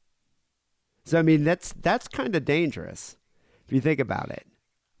 So, I mean, that's kind of dangerous if you think about it.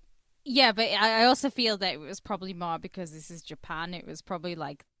 Yeah, but I also feel that it was probably more because this is Japan. It was probably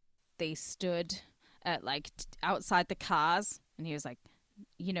like they stood at like outside the cars and he was like,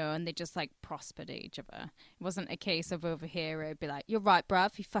 you know, and they just like prospered at each other. It wasn't a case of over here it'd be like, you're right,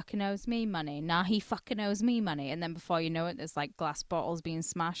 bruv, he fucking owes me money. Nah, he fucking owes me money. And then before you know it, there's like glass bottles being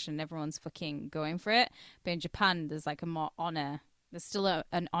smashed and everyone's fucking going for it. But in Japan, there's like a more honor. There's still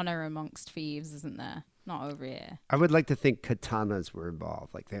an honor amongst thieves, isn't there? Not over here. I would like to think katanas were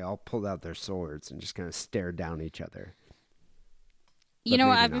involved. Like they all pulled out their swords and just kind of stared down each other. You know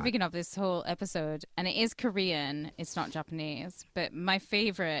what I've been not. thinking of this whole episode, and it is Korean, it's not Japanese, but my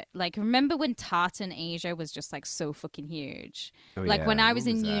favorite, like, remember when Tartan Asia was just, like, so fucking huge? Oh, like, yeah. when I What was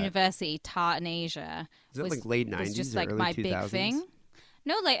in was that? university, Tartan Asia Is it was, like late was 90s just, or like, early my 2000s? big thing.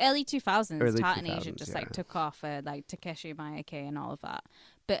 No, like, early 2000s, Early Tartan Asia 2000s, just, yeah. like, took off, like, Takeshi Miike and all of that.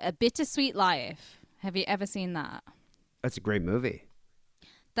 But A Bittersweet Life, have you ever seen that? That's a great movie.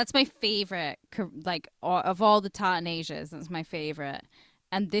 That's my favorite, like, of all the Tartan Asias, that's my favorite.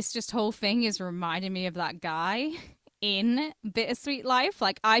 And this just whole thing is reminding me of that guy in Bittersweet Life.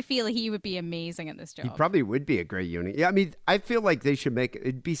 Like, I feel he would be amazing at this job. He probably would be a great unit. Yeah, I mean, I feel like they should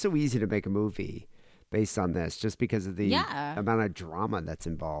it'd be so easy to make a movie based on this just because of the amount of drama that's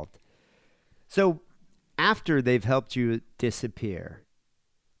involved. So after they've helped you disappear,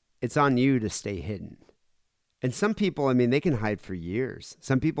 it's on you to stay hidden. And some people, I mean, they can hide for years.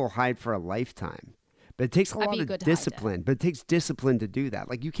 Some people hide for a lifetime. But it takes a lot of discipline. But it takes discipline to do that.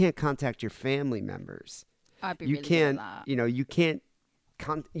 Like you can't contact your family members. I'd be you really can't, good at that. you know, you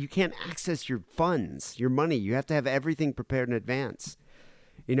can't access your funds, your money. You have to have everything prepared in advance.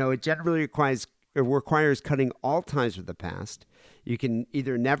 You know, it generally requires cutting all ties with the past. You can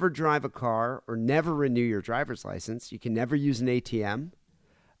either never drive a car or never renew your driver's license. You can never use an ATM.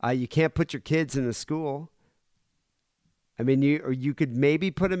 You can't put your kids in a school. I mean, you could maybe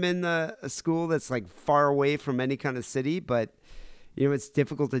put them in a school that's like far away from any kind of city, but you know it's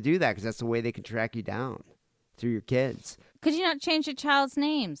difficult to do that because that's the way they can track you down through your kids. Could you not change your child's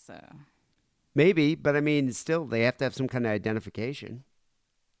name, sir? Maybe, but I mean, still they have to have some kind of identification.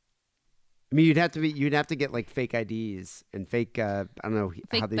 I mean, you'd have to get like fake IDs and fake I don't know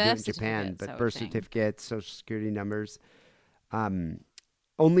fake how they do it in Japan, but birth certificates, social security numbers.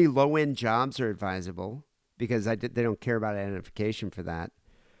 Only low-end jobs are advisable. Because they don't care about identification for that,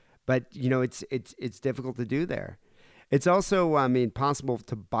 but you know it's difficult to do there. It's also possible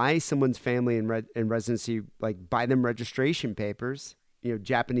to buy someone's family in residency, like buy them registration papers, you know,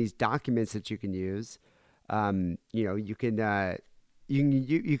 Japanese documents that you can use. You know, you can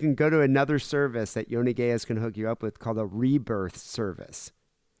go to another service that Yonigeyas can hook you up with called a rebirth service.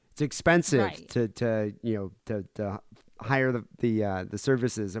 It's expensive to hire the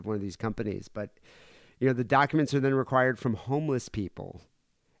services of one of these companies, but you know, the documents are then required from homeless people.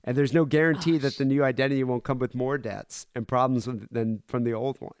 And there's no guarantee that the new identity won't come with more debts and problems than from the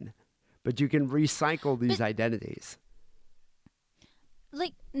old one. But you can recycle these identities.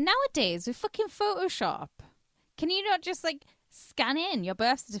 Like, nowadays, with fucking Photoshop, can you not just, like, scan in your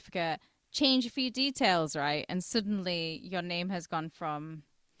birth certificate, change a few details, right? And suddenly your name has gone from...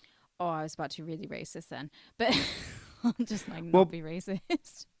 Oh, I was about to be really racist then. But I'll just, like, not be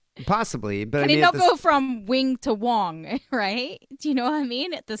racist. Possibly, but can it not go from Wing to Wong, right? Do you know what I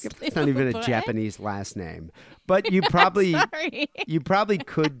mean? It's not even a Japanese last name, but you probably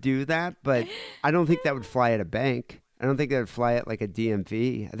could do that. But I don't think that would fly at a bank. I don't think that would fly at like a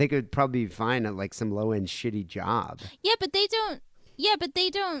DMV. I think it would probably be fine at like some low end shitty job. Yeah, but they don't. Yeah, but they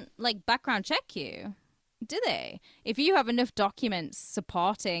don't like background check you, do they? If you have enough documents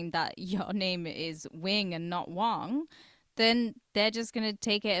supporting that your name is Wing and not Wong, then they're just going to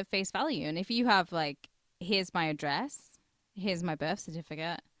take it at face value. And if you have, like, here's my address, here's my birth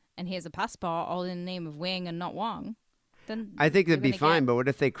certificate, and here's a passport all in the name of Wing and not Wong, then I think that'd be fine. But what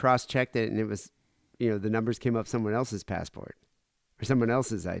if they cross-checked it and it was, you know, the numbers came up someone else's passport or someone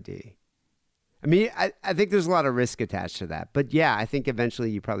else's ID? I mean, I think there's a lot of risk attached to that. But, yeah, I think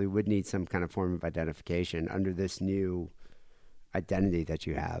eventually you probably would need some kind of form of identification under this new identity that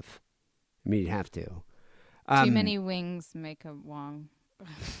you have. I mean, you'd have to. Too many wings make a Wong.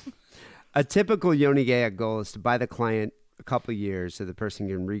 A typical Yonigeya goal is to buy the client a couple years so the person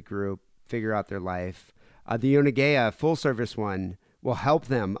can regroup, figure out their life. The Yonagaya full-service one will help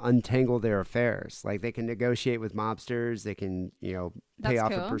them untangle their affairs. Like they can negotiate with mobsters. They can, pay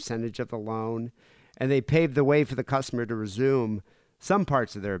off a percentage of the loan. And they pave the way for the customer to resume some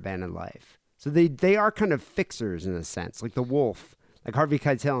parts of their abandoned life. So they are kind of fixers in a sense, like the wolf, like Harvey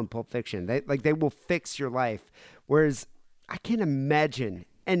Keitel in Pulp Fiction. They will fix your life. Whereas I can't imagine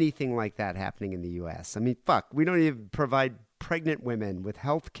anything like that happening in the U.S. I mean, fuck, we don't even provide pregnant women with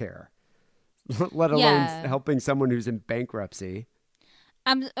health care, let alone helping someone who's in bankruptcy.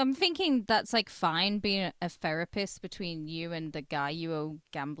 I'm thinking that's like fine being a therapist between you and the guy you owe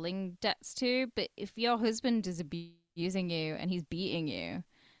gambling debts to, but if your husband is abusing you and he's beating you,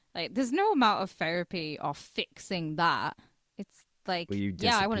 like there's no amount of therapy or fixing that. It's like,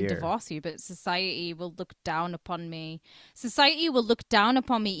 I want to divorce you, but society will look down upon me. Society will look down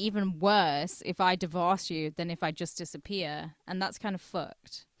upon me even worse if I divorce you than if I just disappear, and that's kind of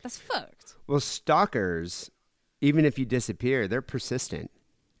fucked. That's fucked. Well, stalkers, even if you disappear, they're persistent,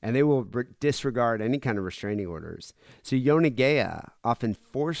 and they will disregard any kind of restraining orders. So Yonagaya often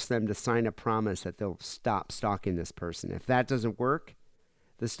force them to sign a promise that they'll stop stalking this person. If that doesn't work,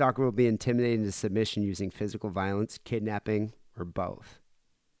 the stalker will be intimidated into submission using physical violence, kidnapping, or both.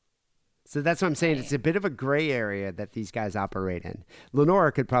 So that's what I'm saying. It's a bit of a gray area that these guys operate in.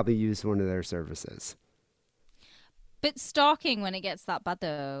 Lenora could probably use one of their services. But stalking, when it gets that bad,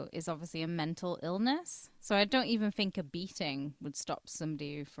 though, is obviously a mental illness. So I don't even think a beating would stop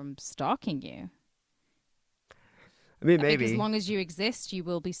somebody from stalking you. I mean, maybe. As long as you exist, you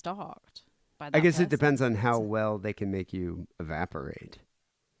will be stalked by that I guess person. It depends on how well they can make you evaporate.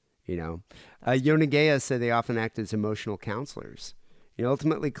 Yonagaya said they often act as emotional counselors.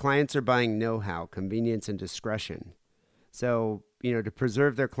 Ultimately, clients are buying know-how, convenience, and discretion. So, to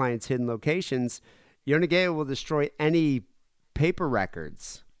preserve their clients' hidden locations, Yonagaya will destroy any paper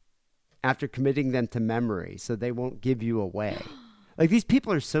records after committing them to memory, so they won't give you away. Like, these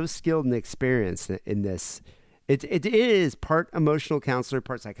people are so skilled and experienced in this. It is part emotional counselor,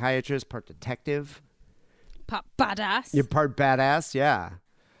 part psychiatrist, part detective. Part badass. You're part badass, yeah.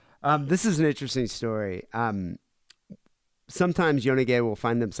 This is an interesting story. Sometimes Yonagaya will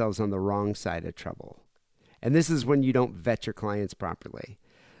find themselves on the wrong side of trouble. And this is when you don't vet your clients properly.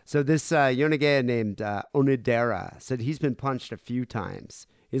 So this Yonagaya named Onidera said he's been punched a few times.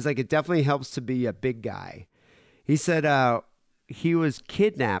 He's like, it definitely helps to be a big guy. He said he was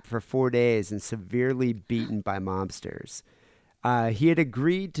kidnapped for 4 days and severely beaten by mobsters. He had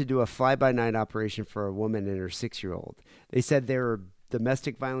agreed to do a fly-by-night operation for a woman and her 6-year-old. They said they were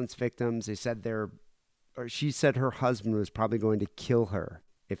domestic violence victims. They said she said her husband was probably going to kill her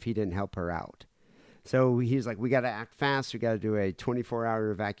if he didn't help her out. So he's like, we got to act fast. We got to do a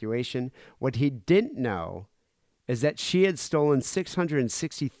 24-hour evacuation. What he didn't know is that she had stolen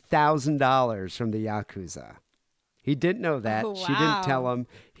 $660,000 from the Yakuza. He didn't know that. Oh, wow. She didn't tell him.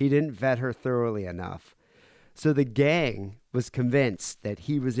 He didn't vet her thoroughly enough. So the gang was convinced that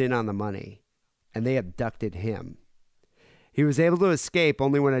he was in on the money, and they abducted him. He was able to escape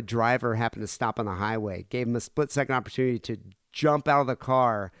only when a driver happened to stop on the highway, gave him a split-second opportunity to jump out of the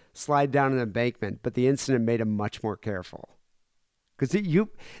car, slide down an embankment, but the incident made him much more careful. Because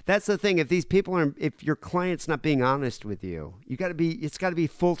that's the thing. If your client's not being honest with you, it's got to be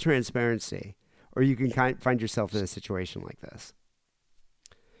full transparency, or you can find yourself in a situation like this.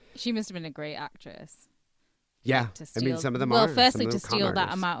 She must have been a great actress. Yeah, Steal, some of them well, are. firstly, to steal that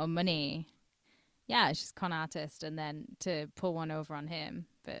artists. amount of money. Yeah, she's a con artist, and then to pull one over on him.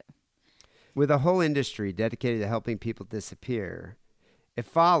 But with a whole industry dedicated to helping people disappear, it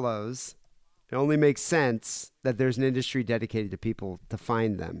follows, it only makes sense that there's an industry dedicated to people to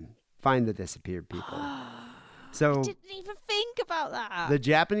find the disappeared people. So I didn't even think about that. The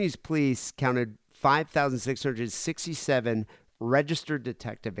Japanese police counted 5,667 registered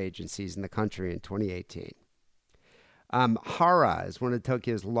detective agencies in the country in 2018. Hara is one of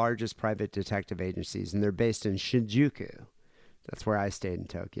Tokyo's largest private detective agencies, and they're based in Shinjuku. That's where I stayed in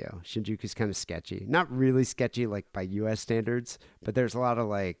Tokyo. Shinjuku's kind of sketchy. Not really sketchy like by U.S. standards, but there's a lot of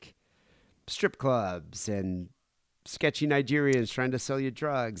like strip clubs and sketchy Nigerians trying to sell you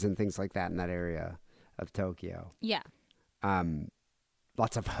drugs and things like that in that area of Tokyo. Yeah.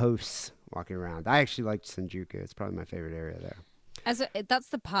 Lots of hosts walking around. I actually liked Shinjuku. It's probably my favorite area there. That's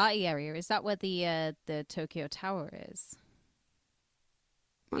the party area. Is that where the Tokyo Tower is?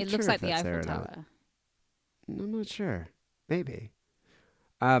 It looks like the Eiffel Tower. I'm not sure. Maybe.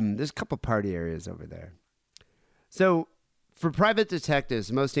 There's a couple party areas over there. So, for private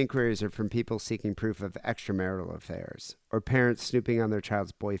detectives, most inquiries are from people seeking proof of extramarital affairs or parents snooping on their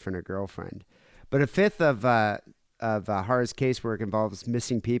child's boyfriend or girlfriend. But a fifth of of Hara's casework involves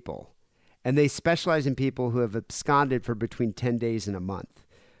missing people, and they specialize in people who have absconded for between 10 days and a month.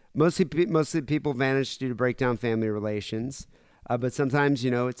 Mostly people vanish due to breakdown family relations, but sometimes,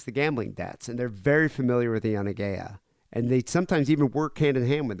 it's the gambling debts, and they're very familiar with the Yonagaya. And they sometimes even work hand in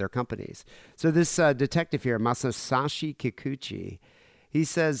hand with their companies. So this detective here, Masasashi Kikuchi, he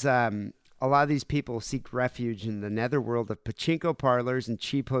says a lot of these people seek refuge in the netherworld of pachinko parlors and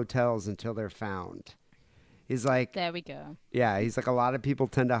cheap hotels until they're found. He's like, there we go. Yeah, he's like, a lot of people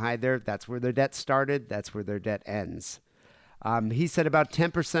tend to hide there. That's where their debt started. That's where their debt ends. He said about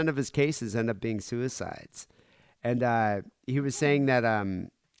 10% of his cases end up being suicides. And he was saying that...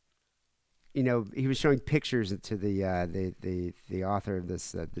 he was showing pictures to the author of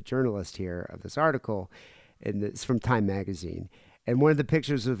this, the journalist here of this article, and it's from Time magazine. And one of the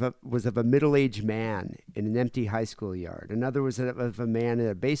pictures was of a middle-aged man in an empty high school yard. Another was of a man at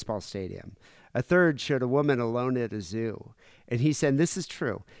a baseball stadium. A third showed a woman alone at a zoo. And he said, this is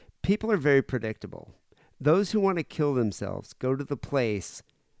true. People are very predictable. Those who want to kill themselves go to the place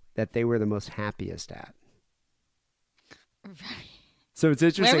that they were the most happiest at. Right. So it's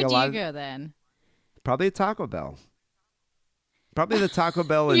interesting. Where would you go then? Probably a Taco Bell. Probably the Taco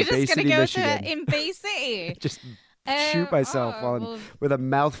Bell in Bay City, Michigan. In Bay City. Just shoot myself with a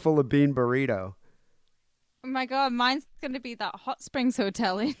mouthful of bean burrito. Oh my God, mine's going to be that Hot Springs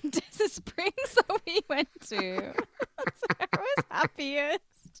Hotel in Desert Springs that we went to. That's where I was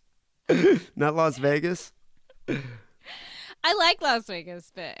happiest. Not Las Vegas? I like Las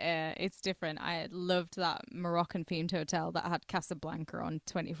Vegas, but it's different. I loved that Moroccan-themed hotel that had Casablanca on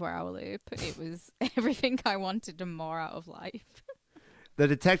 24-hour loop. It was everything I wanted and more out of life. The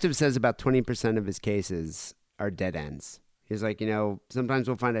detective says about 20% of his cases are dead ends. He's like, sometimes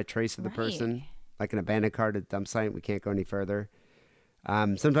we'll find a trace of the person, like an abandoned car at a dump site. We can't go any further.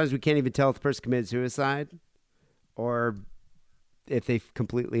 Sometimes we can't even tell if the person committed suicide or if they've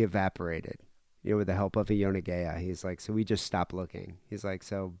completely evaporated. With the help of a Yonagaya. He's like, so we just stop looking. He's like,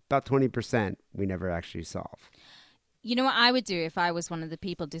 so about 20% we never actually solve. You know what I would do if I was one of the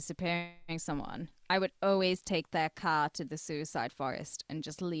people disappearing someone? I would always take their car to the suicide forest and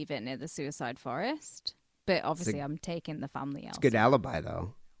just leave it near the suicide forest. But obviously I'm taking the family else. It's a good alibi,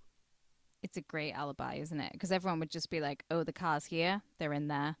 though. It's a great alibi, isn't it? Because everyone would just be like, oh, the car's here. They're in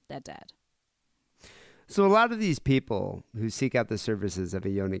there. They're dead. So a lot of these people who seek out the services of a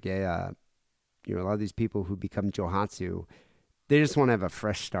Yonagaya, a lot of these people who become Johatsu, they just want to have a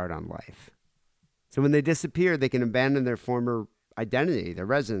fresh start on life. So when they disappear, they can abandon their former identity, their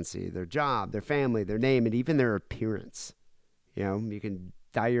residency, their job, their family, their name, and even their appearance. You can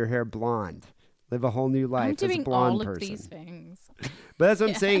dye your hair blonde, live a whole new life as a blonde all person. Of these things. But that's what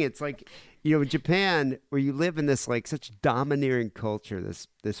I'm saying. It's like, in Japan, where you live in this like such domineering culture,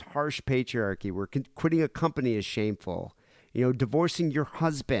 this harsh patriarchy, where quitting a company is shameful. Divorcing your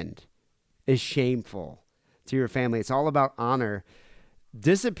husband is shameful to your family. It's all about honor.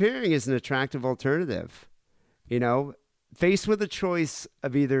 Disappearing is an attractive alternative. Faced with a choice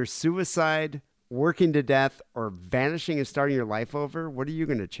of either suicide, working to death, or vanishing and starting your life over, what are you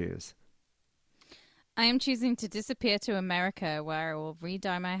going to choose? I am choosing to disappear to America, where I will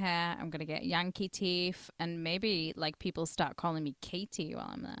re-dye my hair. I'm going to get Yankee teeth, and maybe people start calling me Katie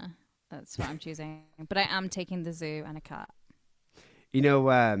while I'm there. That's what I'm choosing. But I am taking the zoo and a cat.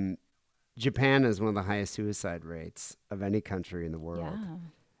 Japan has one of the highest suicide rates of any country in the world.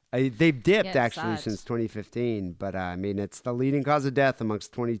 Yeah. They've dipped actually sad. since 2015, but it's the leading cause of death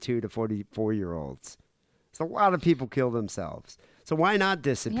amongst 22 to 44-year-olds. So a lot of people kill themselves. So why not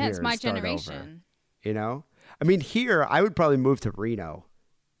disappear? Yeah, it's my and start generation. Over, here I would probably move to Reno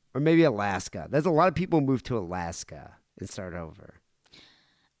or maybe Alaska. There's a lot of people who move to Alaska and start over.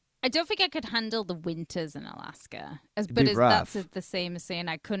 I don't think I could handle the winters in Alaska. That's the same as saying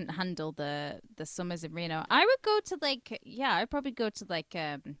I couldn't handle the summers in Reno. I would go to I'd probably go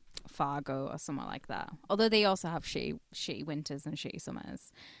to Fargo or somewhere like that. Although they also have shitty winters and shitty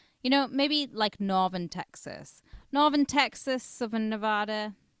summers. Maybe northern Texas, southern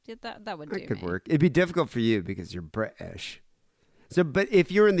Nevada. That would do. That could work. It'd be difficult for you because you're British. So, but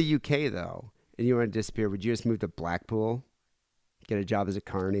if you're in the UK though and you want to disappear, would you just move to Blackpool? Get a job as a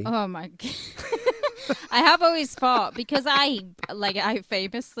carny. Oh my God. I have always thought, because I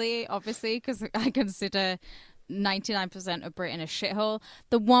famously, obviously, because I consider 99% of Britain a shithole,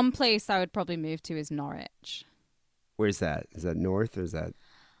 the one place I would probably move to is Norwich. Where's that? Is that north or is that?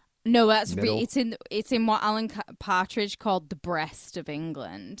 No, it's in what Alan Partridge called the breast of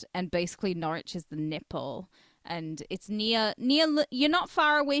England, and basically Norwich is the nipple. and it's near. You're not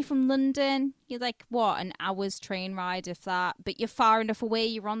far away from London. You're like an hour's train ride, if that. But you're far enough away.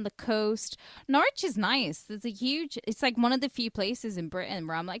 You're on the coast. Norwich is nice. There's a huge. It's like one of the few places in Britain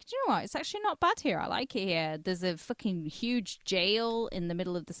where I'm like, do you know what? It's actually not bad here. I like it here. There's a fucking huge jail in the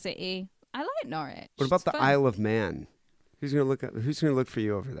middle of the city. I like Norwich. What about It's the fun. Isle of Man? Who's gonna look for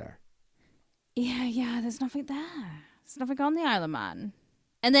you over there? Yeah. There's nothing there. There's nothing on the Isle of Man.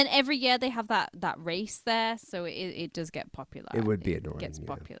 And then every year they have that race there, so it does get popular. It would be annoying. It gets yeah.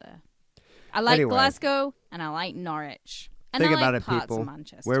 popular. I like Anyway. Glasgow and I like Norwich. And Think I like about it, parts people. of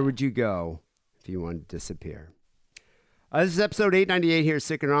Manchester. Where would you go if you wanted to disappear? This is episode 898 here.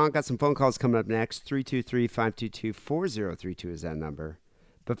 Sick and Wrong. Got some phone calls coming up next. 323-522-4032 is that number.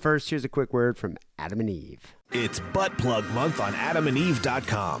 But first, here's a quick word from Adam and Eve. It's Butt Plug Month on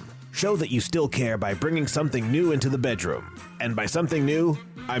adamandeve.com. Show that you still care by bringing something new into the bedroom. And by something new,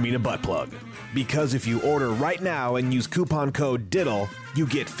 I mean a butt plug. Because if you order right now and use coupon code DIDDLE, you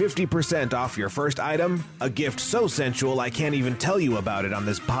get 50% off your first item, a gift so sensual I can't even tell you about it on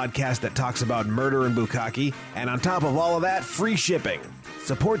this podcast that talks about murder and bukkake, and on top of all of that, free shipping.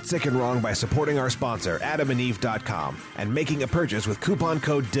 Support Sick and Wrong by supporting our sponsor, adamandeve.com, and making a purchase with coupon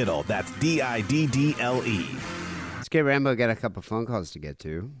code DIDDLE. That's DIDDLE. Let's get Rambo. Got a couple phone calls to get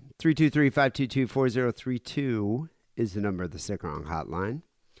to. 323-522-4032 is the number of the Sick and Wrong hotline.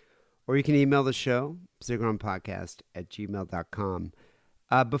 Or you can email the show, sickandwrongpodcast@gmail.com.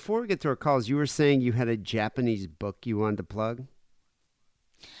 Before we get to our calls, you were saying you had a Japanese book you wanted to plug?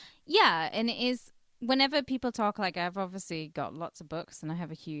 Yeah, and it is whenever people talk, like I've obviously got lots of books and I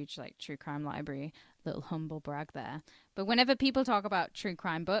have a huge like true crime library, little humble brag there. But whenever people talk about true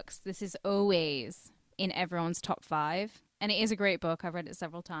crime books, this is always in everyone's top 5. And it is a great book. I've read it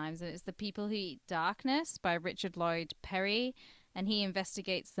several times. And it's The People Who Eat Darkness by Richard Lloyd Perry. And he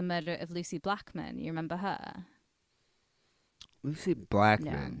investigates the murder of Lucy Blackman. You remember her? Lucy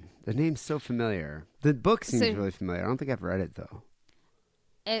Blackman. The name's so familiar. The book seems really familiar. I don't think I've read it, though.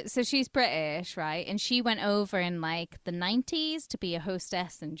 So she's British, right? And she went over in like the 90s to be a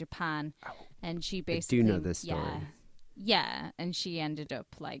hostess in Japan. And she basically... I do know this story. Yeah, and she ended up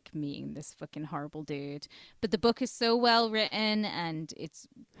like meeting this fucking horrible dude. But the book is so well written, and it's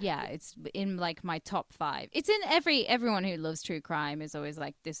in like my top 5. It's in everyone who loves true crime is always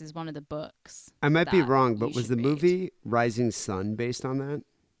like, this is one of the books. I might be wrong, but you was the should read. movie Rising Sun based on that?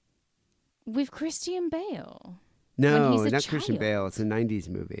 With Christian Bale? No, when he's a not Christian child. Bale. It's a 90s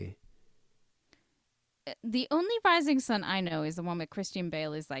movie. The only Rising Sun I know is the one where Christian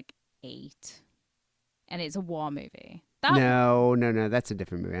Bale is like 8. And it's a war movie. No, that's a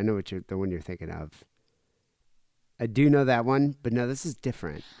different movie. I know the one you're thinking of. I do know that one, but no, this is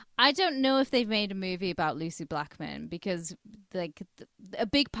different. I don't know if they've made a movie about Lucy Blackman because like a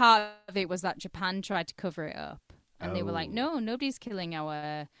big part of it was that Japan tried to cover it up. And they were like, no, nobody's killing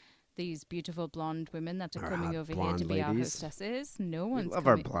these beautiful blonde women that are coming over here to be our hostesses. No one's love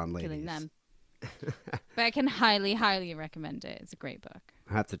our blonde killing ladies. them. But I can highly, highly recommend it. It's a great book.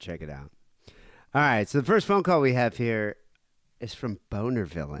 I'll have to check it out. All right, so the first phone call we have here is from Boner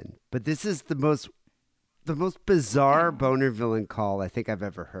Villain. But this is the most bizarre Boner Villain call I think I've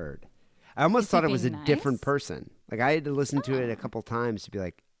ever heard. I almost thought it was a different person. Like, I had to listen to it a couple times to be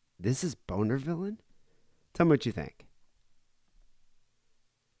like, this is Boner Villain? Tell me what you think.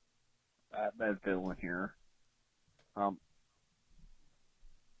 Bad Villain here. I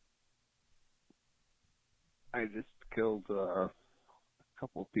just killed a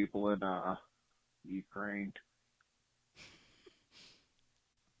couple of people in Ukraine.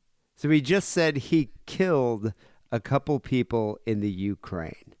 So he just said he killed a couple people in the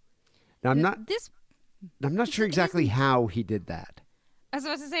Ukraine. Now I'm not sure exactly how he did that. I was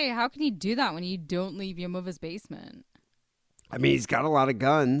about to say, how can you do that when you don't leave your mother's basement? I mean, he's got a lot of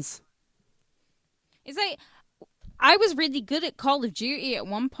guns. It's like, I was really good at Call of Duty at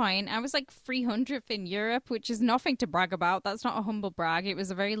one point. I was like 300th in Europe, which is nothing to brag about. That's not a humble brag. It was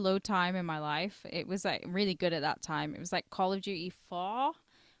a very low time in my life. It was like really good at that time. It was like Call of Duty 4.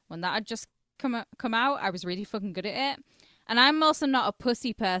 When that had just come out, I was really fucking good at it. And I'm also not a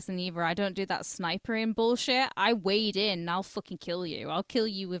pussy person either. I don't do that snipering bullshit. I wade in and I'll fucking kill you. I'll kill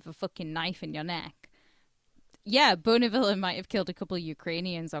you with a fucking knife in your neck. Yeah, Bonneville might have killed a couple of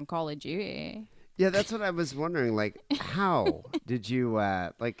Ukrainians on Call of Duty. Yeah, that's what I was wondering. Like, how did you,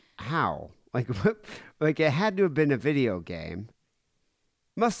 how? Like, what? Like, it had to have been a video game.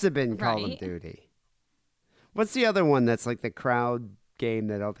 Must have been Call of Duty. What's the other one that's like the crowd game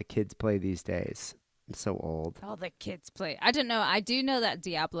that all the kids play these days? I'm so old. All the kids play. I don't know. I do know that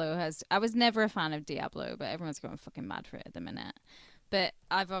Diablo has... I was never a fan of Diablo, but everyone's going fucking mad for it at the minute. But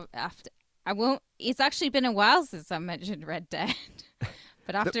I won't. It's actually been a while since I mentioned Red Dead.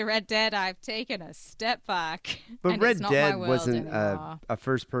 But after Red Dead, I've taken a step back. But and Red it's not Dead my world wasn't anymore. a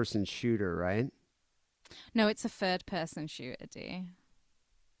first-person shooter, right? No, it's a third-person shooter, D.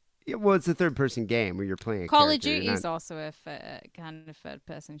 Yeah, well, it's a third-person game where you're playing a Call of character. Duty is also a kind of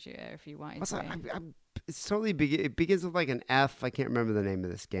third-person shooter, if you wanted Also, to. it's totally it begins with like an F. I can't remember the name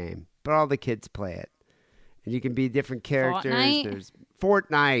of this game, but all the kids play it, and you can be different characters. Fortnite? There's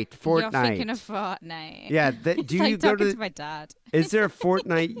Fortnite. You're thinking of Fortnite. Yeah, It's do like you go talking to my dad. Is there a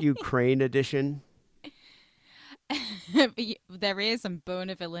Fortnite Ukraine edition? There is, and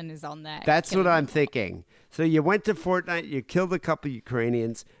Boner Villain is on there. That's what killing I'm them all. thinking. So you went to Fortnite, you killed a couple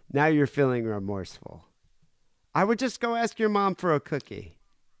Ukrainians. Now you're feeling remorseful. I would just go ask your mom for a cookie.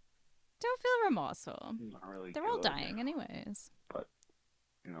 Don't feel remorseful. Not really They're all good, dying anyways. but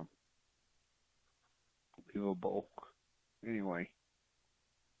believable. Anyway,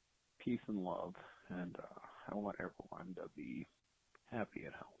 peace and love, and I want everyone to be happy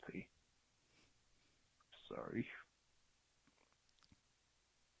and healthy. Sorry.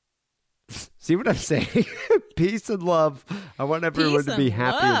 See what I'm saying? Peace and love. I want everyone to be and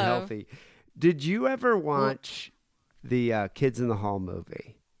happy and love. healthy. Did you ever watch the Kids in the Hall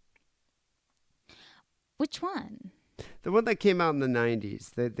movie? Which one? The one that came out in the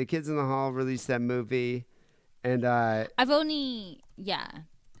 90s. The Kids in the Hall released that movie. And I've only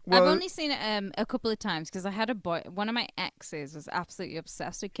seen it a couple of times because I had a boy. One of my exes was absolutely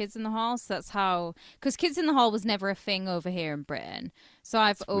obsessed with Kids in the Hall. So that's how, because Kids in the Hall was never a thing over here in Britain. So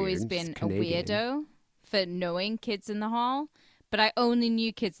I've always weird. been It's a Canadian. weirdo for knowing Kids in the Hall. But I only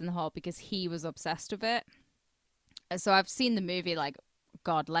knew Kids in the Hall because he was obsessed with it. So I've seen the movie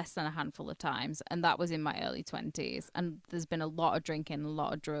less than a handful of times, and that was in my early 20s. And there's been a lot of drinking, a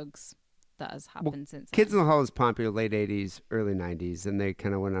lot of drugs that has happened since Kids then. in the Hall was popular late 80s, early 90s, and they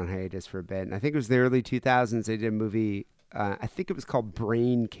kind of went on hiatus for a bit. And I think it was the early 2000s they did a movie, I think it was called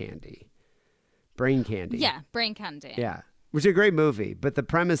Brain Candy. Brain Candy. Yeah, Brain Candy. Yeah, which is a great movie. But the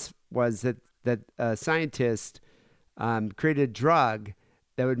premise was that a scientist created a drug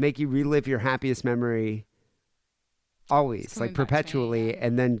that would make you relive your happiest memory always, coming like back to me, perpetually, yeah.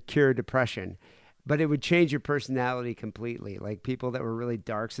 and then cure depression. But it would change your personality completely, like people that were really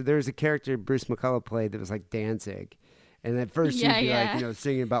dark. So there was a character Bruce McCullough played that was like Danzig. And at first Yeah, he'd be yeah. like,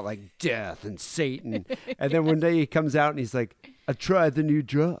 singing about like death and Satan. And then one day he comes out and he's like, I tried the new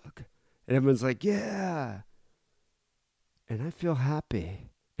drug. And everyone's like, yeah. And I feel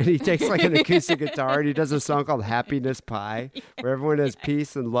happy. And he takes like an acoustic guitar and he does a song called Happiness Pie, where everyone has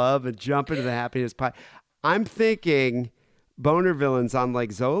peace and love and jump into the happiness pie. I'm thinking Boner Villain's on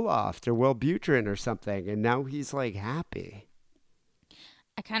like Zoloft or Wellbutrin or something, and now he's like happy.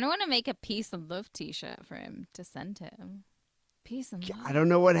 I kind of want to make a peace and love T-shirt for him to send him. Peace and love. I don't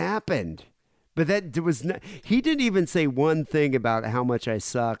know what happened, but he didn't even say one thing about how much I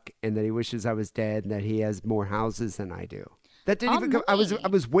suck and that he wishes I was dead and that he has more houses than I do. That didn't even come. I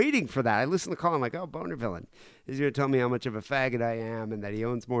was waiting for that. I listened to the call. I'm like, oh, Boner Villain. He's going to tell me how much of a faggot I am and that he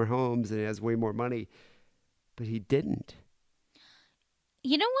owns more homes and he has way more money. But he didn't.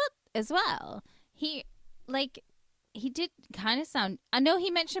 You know what? As well, he did kind of sound. I know he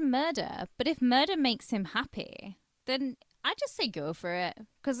mentioned murder, but if murder makes him happy, then I just say go for it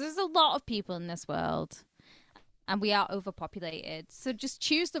because there's a lot of people in this world, and we are overpopulated. So just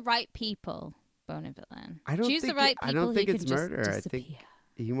choose the right people, Boner Villain. Choose the right people. I don't think who it's can murder. Just I think disappear.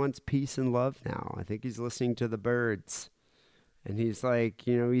 he wants peace and love now. I think he's listening to the birds. And he's like,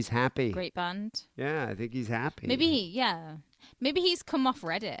 he's happy. Great band. Yeah, I think he's happy. Maybe he's come off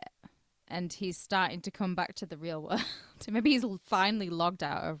Reddit and he's starting to come back to the real world. Maybe he's finally logged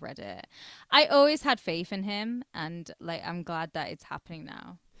out of Reddit. I always had faith in him, and I'm glad that it's happening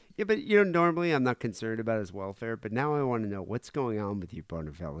now. Yeah, but normally I'm not concerned about his welfare, but now I want to know what's going on with you, Boner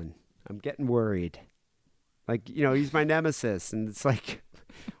Villain. I'm getting worried. Like, he's my nemesis, and it's like,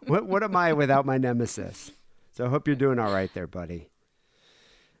 what am I without my nemesis? So I hope you're doing all right there, buddy.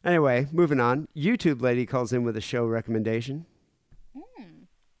 Anyway, moving on. YouTube lady calls in with a show recommendation.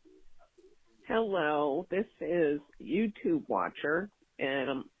 Hello, this is YouTube Watcher, and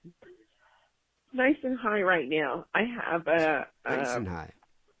I'm nice and high right now. I have a Nice and high.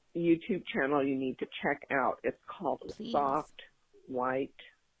 YouTube channel you need to check out. It's called Please. Soft White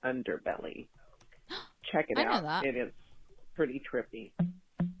Underbelly. Check it I know out. that. It is pretty trippy.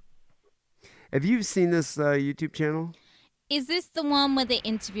 Have you seen this YouTube channel? Is this the one where they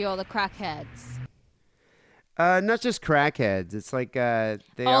interview all the crackheads? Not just crackheads. It's like they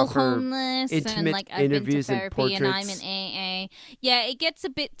all offer homeless and intimate I've been to interviews and therapy and I'm portraits. in AA. Yeah, it gets a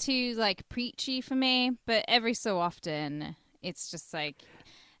bit too preachy for me, but every so often it's just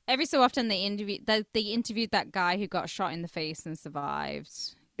every so often they interviewed that guy who got shot in the face and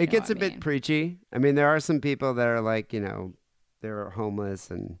survived. It gets a bit preachy. I mean, there are some people that are like, they're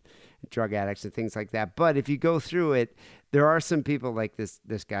homeless and drug addicts and things like that. But if you go through it, there are some people like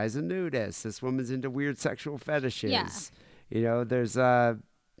this guy's a nudist. This woman's into weird sexual fetishes. Yeah. There's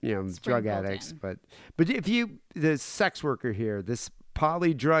drug addicts, but if the sex worker here, this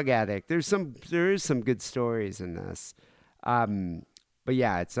poly drug addict, there is some good stories in this. But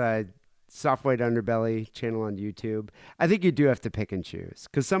yeah, it's a Soft White Underbelly channel on YouTube. I think you do have to pick and choose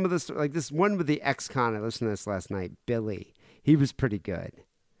because some of the like this one with the ex-con, I listened to this last night, Billy. He was pretty good.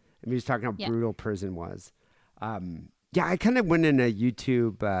 I mean, he was talking how brutal prison was. I kind of went in a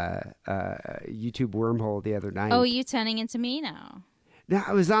YouTube wormhole the other night. Oh, are you turning into me now? No,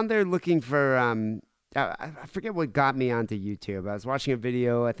 I was on there looking for, I forget what got me onto YouTube. I was watching a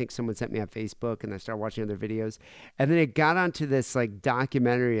video. I think someone sent me on Facebook, and I started watching other videos. And then it got onto this like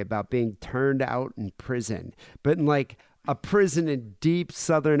documentary about being turned out in prison, but in like a prison in deep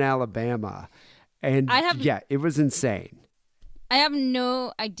southern Alabama. And it was insane. I have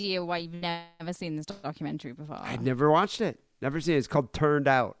no idea why you've never seen this documentary before. I'd never watched it. Never seen it. It's called Turned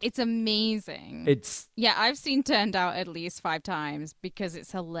Out. It's amazing. I've seen Turned Out at least 5 times because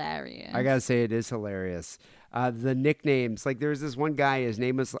it's hilarious. I gotta say, it is hilarious. The nicknames, like there's this one guy,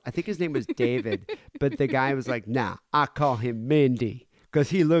 I think his name was David, but the guy was like, nah, I call him Mindy because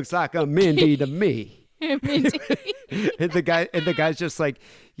he looks like a Mindy to me. Mindy. and the guy's just like,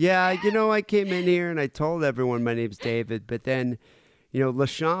 yeah, I came in here and I told everyone my name's David, but then,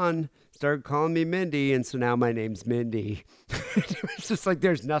 LaShawn started calling me Mindy, and so now my name's Mindy. It's just like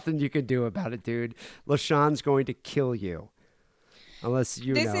there's nothing you can do about it, dude. LaShawn's going to kill you. Unless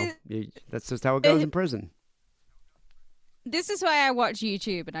that's just how it goes in prison. This is why I watch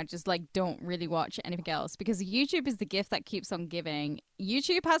YouTube and I just don't really watch anything else because YouTube is the gift that keeps on giving.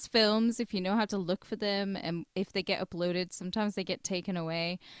 YouTube has films if you know how to look for them, and if they get uploaded, sometimes they get taken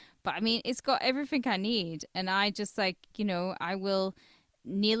away. But I mean, it's got everything I need, and I just I will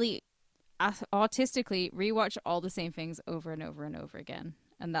nearly artistically rewatch all the same things over and over and over again,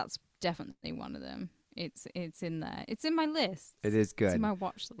 and that's definitely one of them. It's in there. It's in my list. It is good. It's in my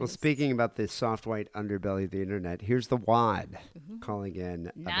watch list. Well, speaking about the soft white underbelly of the internet, here's the Wad calling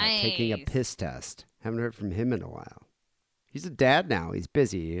in about taking a piss test. Haven't heard from him in a while. He's a dad now. He's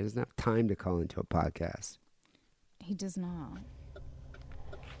busy. He doesn't have time to call into a podcast. He does not.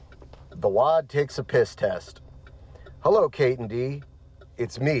 The Wad takes a piss test. Hello, Kate and Dee.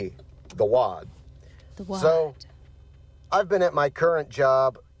 It's me, the Wad. The Wad. So, I've been at my current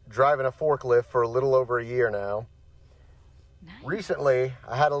job driving a forklift for a little over a year now. Nice. Recently,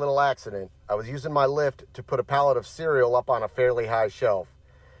 I had a little accident. I was using my lift to put a pallet of cereal up on a fairly high shelf.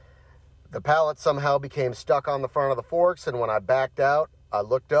 The pallet somehow became stuck on the front of the forks, and when I backed out, I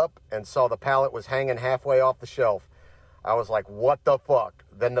looked up and saw the pallet was hanging halfway off the shelf. I was like, what the fuck?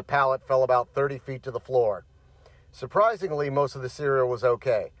 Then the pallet fell about 30 feet to the floor. Surprisingly, most of the cereal was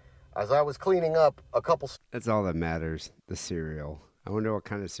okay. As I was cleaning up, a couple... That's all that matters, the cereal. I wonder what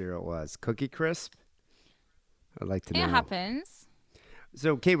kind of cereal it was. Cookie Crisp? I'd like to know. It happens.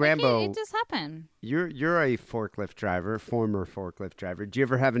 So, Kate Rambo, it does happen. You're a forklift driver, former forklift driver. Do you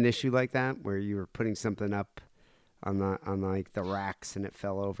ever have an issue like that where you were putting something up on the racks and it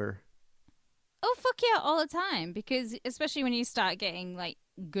fell over? Oh, fuck yeah, all the time. Because especially when you start getting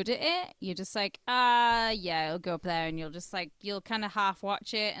good at it, you're just it'll go up there, and you'll kind of half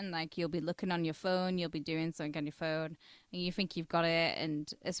watch it, and you'll be looking on your phone, you'll be doing something on your phone, and you think you've got it. And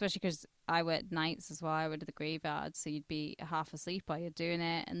especially because I work nights as well, I work at the graveyard, so you'd be half asleep while you're doing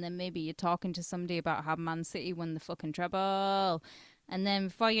it, and then maybe you're talking to somebody about how Man City won the fucking treble, and then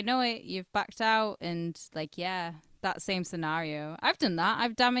before you know it, you've backed out, and that same scenario. I've done that.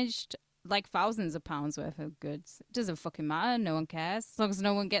 I've damaged thousands of pounds worth of goods. It doesn't fucking matter. No one cares. As long as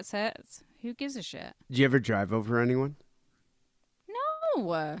no one gets hurt, who gives a shit? Did you ever drive over anyone?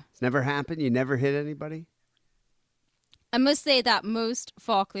 No. It's never happened? You never hit anybody? I must say that most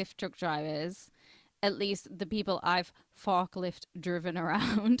forklift truck drivers, at least the people I've forklift driven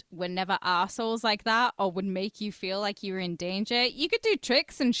around, were never arseholes like that or would make you feel like you were in danger. You could do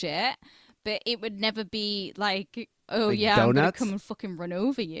tricks and shit, but it would never be I'm going to come and fucking run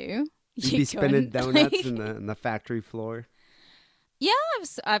over you. You'd be spinning donuts in the factory floor. Yeah,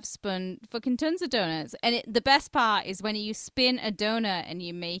 I've spun fucking tons of donuts, and the best part is when you spin a donut and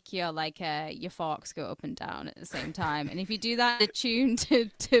you make your forks go up and down at the same time. And if you do that attuned to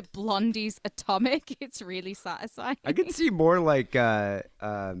Blondie's Atomic, it's really satisfying. I could see more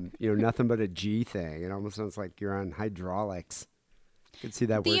nothing but a G thing. It almost sounds like you're on hydraulics. I could see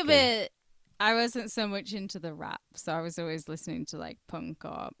that working. I wasn't so much into the rap, so I was always listening to like punk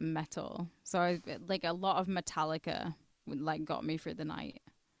or metal. So I like a lot of Metallica like got me through the night.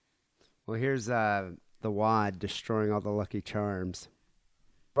 Well, here's the wad destroying all the Lucky Charms.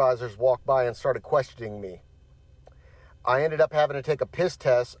 Supervisors walked by and started questioning me. I ended up having to take a piss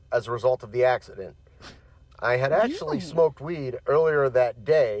test as a result of the accident. I had actually smoked weed earlier that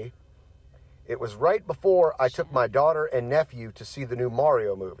day. It was right before I took my daughter and nephew to see the new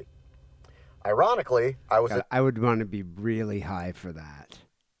Mario movie. Ironically, I would want to be really high for that.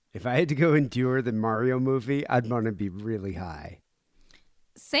 If I had to go endure the Mario movie, I'd want to be really high.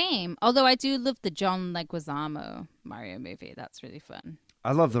 Same. Although I do love the John Leguizamo Mario movie. That's really fun.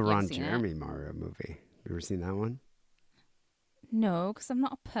 I love the You Ron ever seen Jeremy Mario movie. You ever seen that one? No, because I'm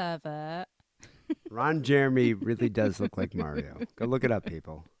not a pervert. Ron Jeremy really does look like Mario. Go look it up,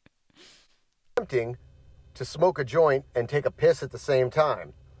 people. Tempting to smoke a joint and take a piss at the same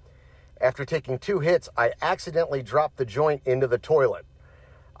time. After taking 2 hits, I accidentally dropped the joint into the toilet.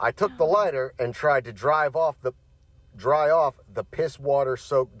 I took the lighter and tried to dry off the piss water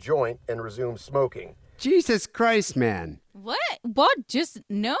soaked joint and resumed smoking. Jesus Christ, man! What? What? Just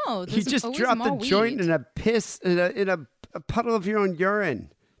no. You just dropped the joint in a piss in a puddle of your own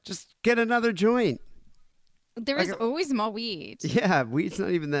urine. Just get another joint. There is always more weed. Yeah, weed's not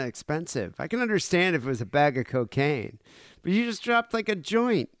even that expensive. I can understand if it was a bag of cocaine, but you just dropped like a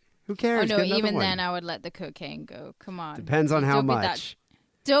joint. Who cares? Oh no, Get even one. then I would let the cocaine go. Come on. Depends on how Don't be much.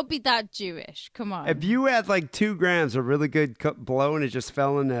 Don't be that Jewish. Come on. If you had like 2 grams of really good blow and it just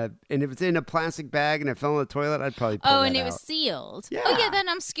fell in and if it's in a plastic bag and it fell in the toilet, I'd probably pull and that it was out. sealed. Yeah. Oh yeah, then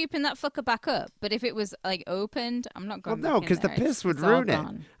I'm scooping that fucker back up. But if it was like opened, I'm not going. Well, no, because the piss would ruin it.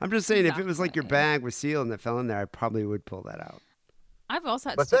 Gone. I'm just saying, if it was like your bag was sealed and it fell in there, I probably would pull that out. I've also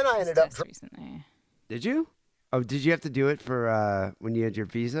had But to then take I a ended up test recently. Did you? Oh, did you have to do it for when you had your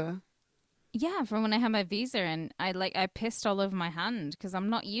visa? Yeah, from when I had my visa, and I pissed all over my hand because I'm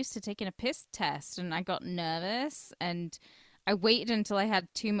not used to taking a piss test, and I got nervous, and I waited until I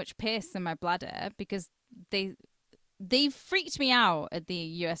had too much piss in my bladder because they freaked me out at the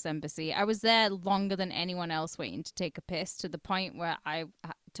U.S. Embassy. I was there longer than anyone else waiting to take a piss, to the point where I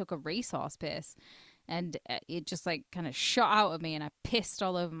took a racehorse piss, and it just like kind of shot out of me, and I pissed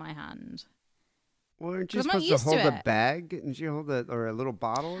all over my hand. Well, aren't you I'm not supposed to used to hold a it. bag? Didn't you hold or a little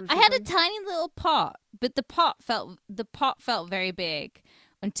bottle or something? I had a tiny little pot, but the pot felt very big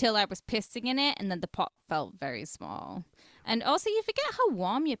until I was pissing in it, and then the pot felt very small. And also, you forget how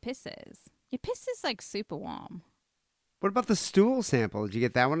warm your piss is. Your piss is like super warm. What about the stool sample? Did you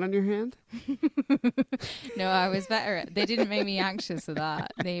get that one on your hand? No, I was better. They didn't make me anxious for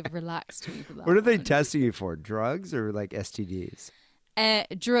that. They relaxed me for that. What are they testing you for? Drugs or like STDs?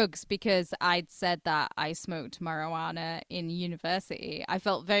 Drugs, because I'd said that I smoked marijuana in university. I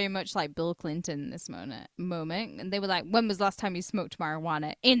felt very much like Bill Clinton in this moment. And they were like, when was the last time you smoked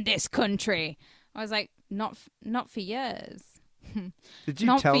marijuana in this country? I was like, not for years. Did you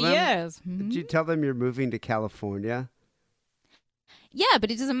Not tell for them? years. Did you tell them you're moving to California? Yeah,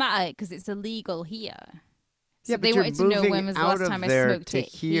 but it doesn't matter because it's illegal here. So Yeah, but they you're wanted to know moving when was the out last of time I there smoked to it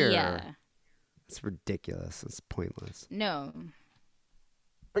here. here. It's ridiculous. It's pointless. No.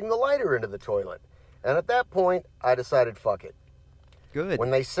 Bring the lighter into the toilet. And at that point, I decided, fuck it. Good.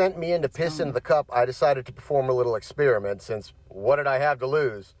 When they sent me in to piss into the cup, I decided to perform a little experiment, since what did I have to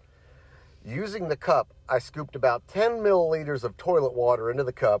lose? Using the cup, I scooped about 10 milliliters of toilet water into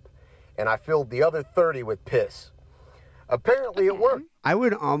the cup, and I filled the other 30 with piss. Apparently it worked. I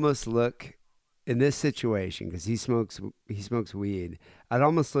would almost look in this situation, because he smokes weed. I'd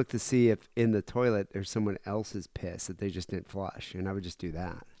almost look to see if in the toilet there's someone else's piss that they just didn't flush, and I would just do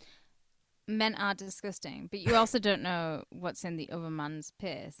that. Men are disgusting, but you also don't know what's in the other man's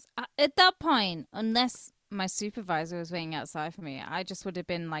piss. At that point, unless my supervisor was waiting outside for me, I just would have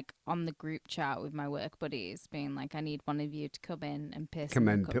been like on the group chat with my work buddies, being like, "I need one of you to come in and piss." Come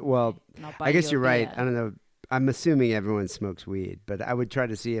in. in the cup Well, with me, and I'll buy I guess you you're a right. beer." I don't know. I'm assuming everyone smokes weed, but I would try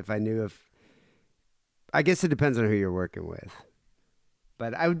to see if I knew if. I guess it depends on who you're working with.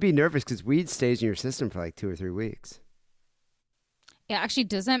 But I would be nervous because weed stays in your system for like 2 or 3 weeks. It actually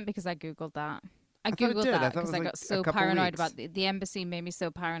doesn't, because I Googled that. I thought it Googled did. I that thought it because was I like got a so couple paranoid weeks. about the embassy made me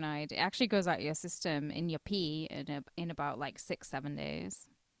so paranoid. It actually goes out your system in your pee in about like 6-7 days.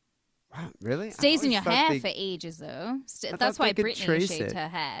 Wow, really? Stays in I your always thought hair they- for ages though. I That's thought why they could Brittany trace shaved it. her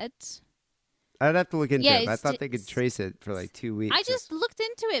head. I'd have to look into Yeah, it, but I it's thought they could trace it for like 2 weeks. I just looked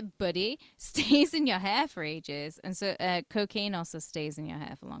into it, buddy. Stays in your hair for ages, and so cocaine also stays in your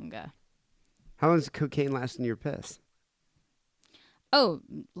hair for longer. How long does cocaine last in your piss? Oh,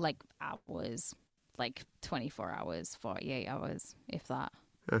 like hours, like 24 hours, 48 hours, if that.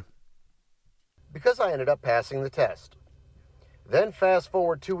 Huh. because I ended up passing the test. Then fast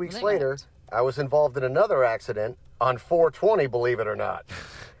forward 2 weeks later, I was involved in another accident on 420, believe it or not.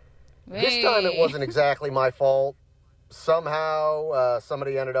 This time it wasn't exactly my fault. Somehow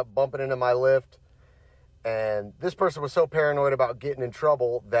somebody ended up bumping into my lift, and this person was so paranoid about getting in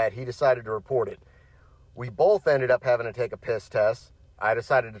trouble that he decided to report it. We both ended up having to take a piss test. I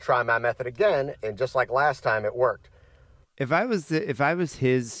decided to try my method again, and just like last time, it worked. If I was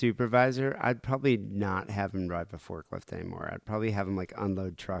his supervisor, I'd probably not have him drive a forklift anymore. I'd probably have him like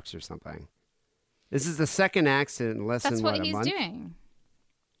unload trucks or something. This is the second accident in less than a month. That's what he's doing.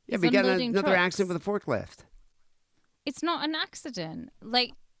 Yeah, but you got another accident with a forklift. It's not an accident.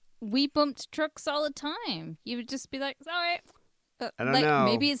 Like, we bumped trucks all the time. You would just be like, all right. I don't know.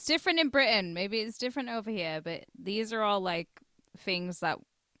 Maybe it's different in Britain. Maybe it's different over here. But these are all like things that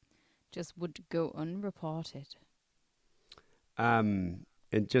just would go unreported. And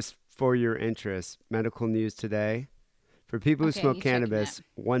just for your interest, medical news today. For people who smoke cannabis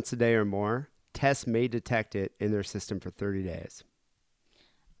once a day or more, tests may detect it in their system for 30 days.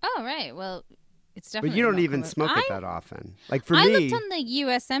 Oh, right. Well, it's definitely. But you don't even smoke it that often. Like for me, I looked on the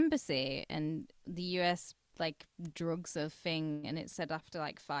U.S. Embassy, and the U.S. like drugs a thing, and it said after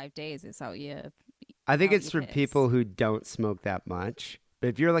like 5 days, it's out your. I think it's for people who don't smoke that much. But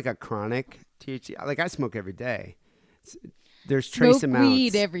if you're like a chronic THC, like I smoke every day. There's trace amounts.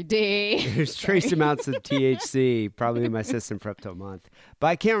 Weed every day. There's trace amounts of THC probably in my system for up to a month. But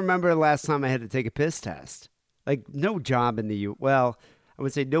I can't remember the last time I had to take a piss test. Like no job in the U. Well, I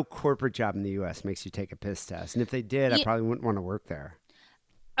would say no corporate job in the U.S. makes you take a piss test. And if they did, I probably wouldn't want to work there.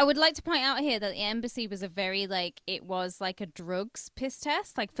 I would like to point out here that the embassy was it was like a drugs piss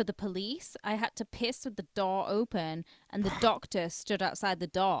test, like for the police. I had to piss with the door open, and the doctor stood outside the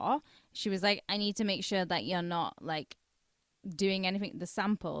door. She was like, I need to make sure that you're not like doing anything with the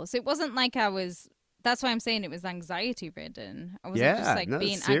samples. It wasn't like that's why I'm saying it was anxiety ridden. I wasn't just like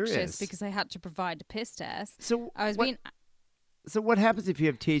being anxious because I had to provide a piss test. So what happens if you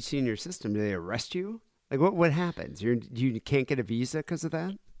have THC in your system? Do they arrest you? Like what happens? You can't get a visa because of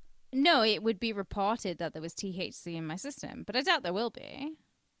that? No, it would be reported that there was THC in my system, but I doubt there will be.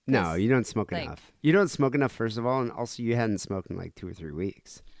 No, you don't smoke enough. You don't smoke enough, first of all, and also you hadn't smoked in like 2 or 3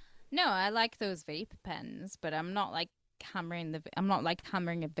 weeks. No, I like those vape pens, but I'm not like hammering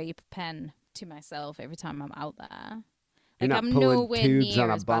a vape pen to myself every time I'm out there. Like I'm nowhere near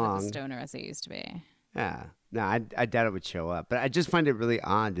as bad of a stoner as I used to be. Yeah. No, I doubt it would show up. But I just find it really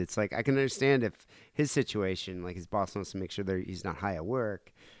odd. It's like I can understand if his situation, like his boss wants to make sure that he's not high at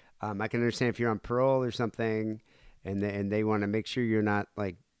work. I can understand if you're on parole or something and they want to make sure you're not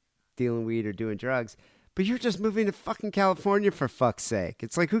like dealing weed or doing drugs. But you're just moving to fucking California for fuck's sake.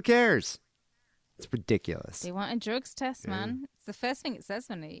 It's like, who cares? It's ridiculous. They want a drugs test, man. It's the first thing it says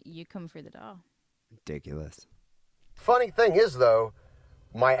when you come through the door. Ridiculous. Funny thing is, though,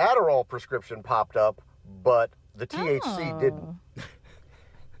 my Adderall prescription popped up, but the THC didn't.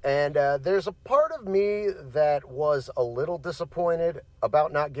 And there's a part of me that was a little disappointed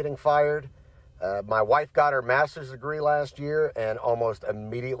about not getting fired. My wife got her master's degree last year and almost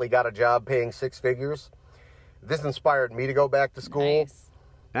immediately got a job paying 6 figures. This inspired me to go back to school.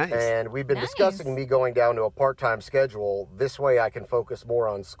 Nice. And we've been discussing me going down to a part-time schedule. This way I can focus more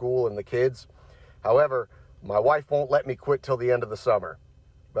on school and the kids. However, my wife won't let me quit till the end of the summer.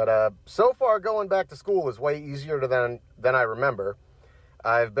 But so far, going back to school is way easier than I remember.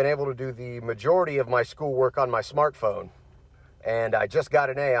 I've been able to do the majority of my schoolwork on my smartphone. And I just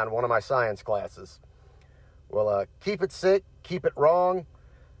got an A on one of my science classes. Well, keep it sick, keep it wrong.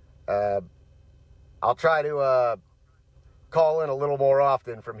 I'll try to call in a little more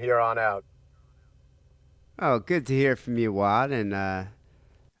often from here on out. Oh, good to hear from you, Watt. And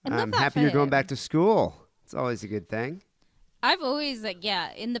I'm happy you're going back to school. It's always a good thing. I've always,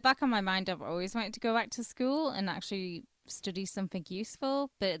 in the back of my mind, I've always wanted to go back to school and actually study something useful.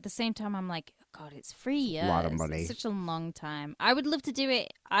 But at the same time, I'm like, oh, God, it's 3 years. A lot of money. It's such a long time. I would love to do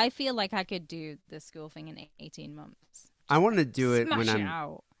it. I feel like I could do the school thing in 18 months. I want to do it when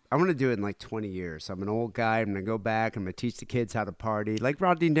I want to do it in like 20 years. So I'm an old guy. I'm going to go back. I'm going to teach the kids how to party. Like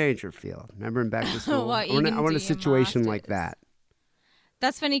Rodney Dangerfield. Remember him back to school? I want a situation like that.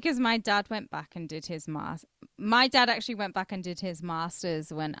 That's funny because my dad went back and did his master's. My dad actually went back and did his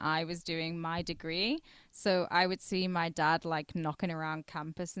master's when I was doing my degree. So I would see my dad like knocking around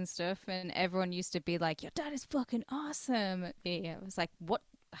campus and stuff. And everyone used to be like, your dad is fucking awesome. I was like, what?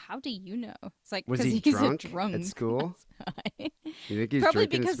 How do you know? It's like, was he he's drunk a drunk at school? You think he's probably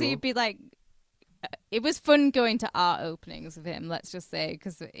drinking because at school? he'd be like, it was fun going to art openings with him, let's just say,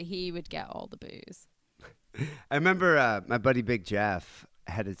 because he would get all the booze. I remember my buddy Big Jeff.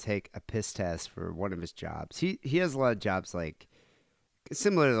 had to take a piss test for one of his jobs. He has a lot of jobs like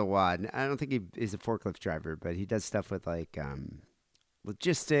similar to the WAD. I don't think he's a forklift driver, but he does stuff with like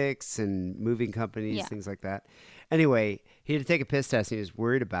logistics and moving companies, things like that. Anyway, he had to take a piss test and he was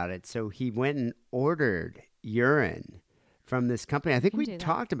worried about it. So he went and ordered urine from this company. I think we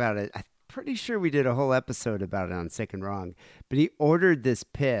talked about it. I'm pretty sure we did a whole episode about it on Sick and Wrong. But he ordered this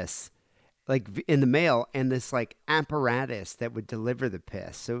piss like in the mail and this like apparatus that would deliver the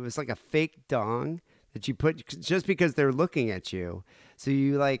piss. So it was like a fake dong that you put just because they're looking at you. So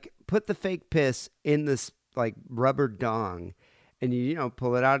you like put the fake piss in this like rubber dong and you know,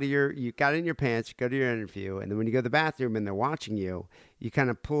 pull it out of you got it in your pants, you go to your interview. And then when you go to the bathroom and they're watching you, you kind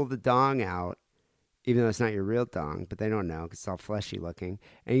of pull the dong out, even though it's not your real dong, but they don't know because it's all fleshy looking.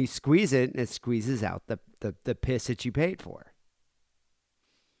 And you squeeze it and it squeezes out the piss that you paid for.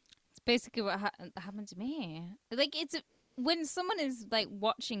 Basically what happened to me. Like, it's when someone is like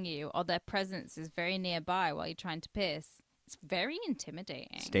watching you or their presence is very nearby while you're trying to piss, it's very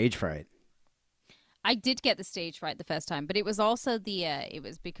intimidating. Stage fright. I did get the stage fright the first time, but it was also it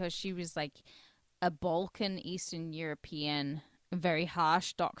was because she was like a Balkan Eastern European, very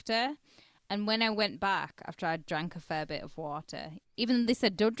harsh doctor. And when I went back after I drank a fair bit of water, even though they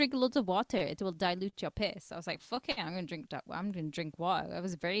said, don't drink loads of water, it will dilute your piss. I was like, fuck it, I'm going to drink water. I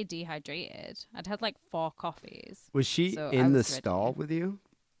was very dehydrated. I'd had like 4 coffees. Was she in the stall with you?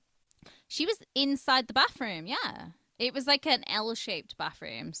 She was inside the bathroom, yeah. It was like an L-shaped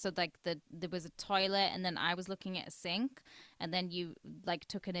bathroom. So like there was a toilet and then I was looking at a sink and then you like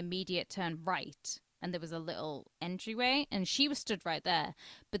took an immediate turn right. And there was a little entryway, and she was stood right there.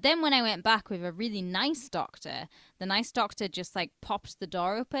 But then when I went back with a really nice doctor, the nice doctor just, like, popped the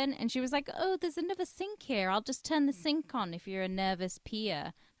door open, and she was like, oh, there's another sink here. I'll just turn the sink on if you're a nervous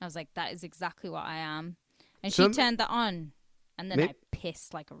peer. I was like, that is exactly what I am. And she turned that on, and then I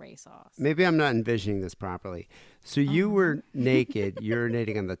pissed like a racehorse. Maybe I'm not envisioning this properly. So you were naked,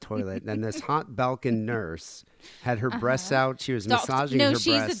 urinating on the toilet, and this hot Balkan nurse had her breasts out. She was massaging her breasts.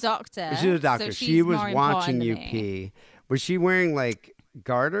 No, she's a doctor. She's a doctor. So she was watching you me. pee. Was she wearing like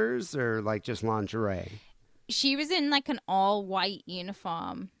garters or like just lingerie? She was in like an all-white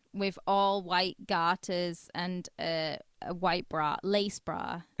uniform with all white garters and a white bra, lace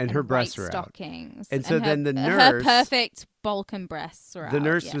bra, and her breasts were stockings. And so then the nurse, her perfect Balkan breasts were out. The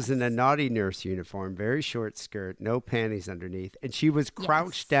nurse was in a naughty nurse uniform, very short skirt, no panties underneath, and she was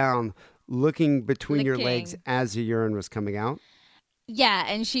crouched down, looking between your legs as the urine was coming out. Yeah,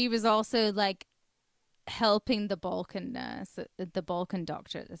 and she was also like helping the Balkan nurse, the Balkan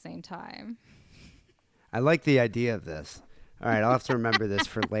doctor at the same time. I like the idea of this. All right, I'll have to remember this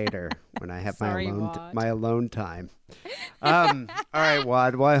for later when I have my alone time. All right,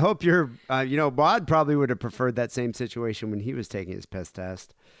 Wad. Well, I hope you're, Wad probably would have preferred that same situation when he was taking his piss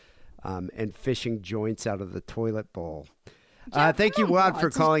test and fishing joints out of the toilet bowl. Yeah, thank you, Wad, for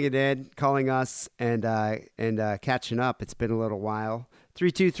calling us and catching up. It's been a little while.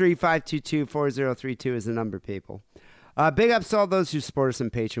 323-522-4032 is the number, people. Big ups to all those who support us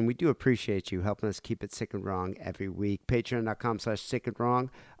on Patreon. We do appreciate you helping us keep it sick and wrong every week. Patreon.com/sick and wrong.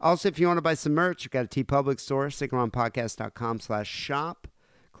 Also, if you want to buy some merch, we've got a TeePublic store, sickandwrongpodcast.com/shop.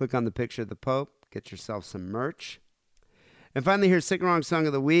 Click on the picture of the Pope. Get yourself some merch. And finally, here's Sick and Wrong Song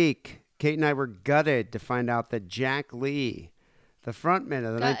of the Week. Kate and I were gutted to find out that Jack Lee, the frontman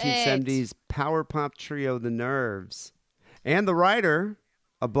of the 1970s power pop trio The Nerves, and the writer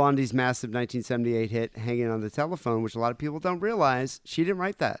of Blondie's massive 1978 hit, Hanging on the Telephone, which a lot of people don't realize, she didn't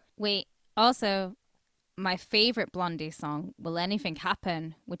write that. Wait, also, my favorite Blondie song, Will Anything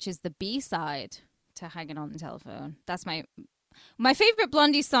Happen, which is the B-side to Hanging on the Telephone. That's my favorite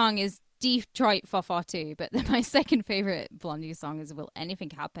Blondie song is Detroit 442, but my second favorite Blondie song is Will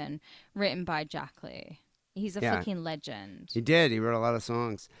Anything Happen, written by Jack Lee. He's a fucking legend. He did. He wrote a lot of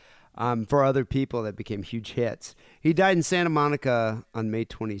songs. For other people that became huge hits. He died in Santa Monica on May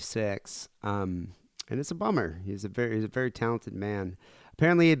 26, and it's a bummer. He's a very talented man.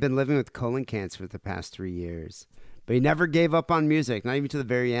 Apparently, he had been living with colon cancer for the past 3 years, but he never gave up on music, not even to the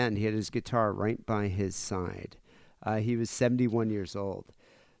very end. He had his guitar right by his side. He was 71 years old.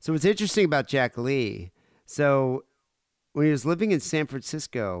 So what's interesting about Jack Lee, so when he was living in San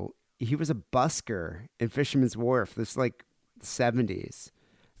Francisco, he was a busker in Fisherman's Wharf. This is like the 70s.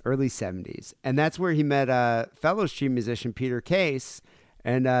 Early 70s. And that's where he met fellow street musician Peter Case,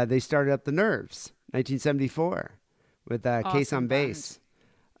 and they started up The Nerves, 1974, with Case on bass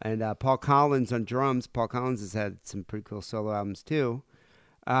and Paul Collins on drums. Paul Collins has had some pretty cool solo albums, too.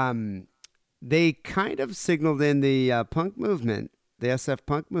 They kind of signaled in the punk movement, the SF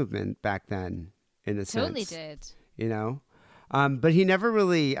punk movement back then, in a sense. Totally did. You know? But he never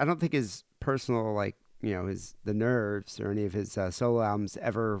really, I don't think his personal, like, the Nerves or any of his solo albums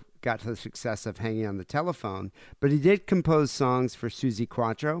ever got to the success of Hanging on the Telephone. But he did compose songs for Suzi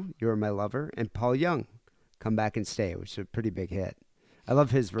Quatro, You're My Lover, and Paul Young, Come Back and Stay, which is a pretty big hit. I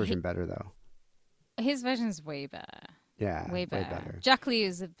love his version better, though. His version's way better. Yeah, way better. Jack Lee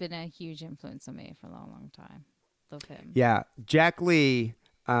has been a huge influence on me for a long, long time. Love him. Yeah, Jack Lee,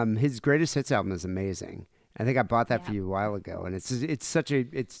 his Greatest Hits album is amazing. I think I bought that for you a while ago, and it's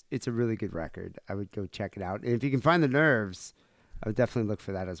a really good record. I would go check it out, and if you can find the Nerves, I would definitely look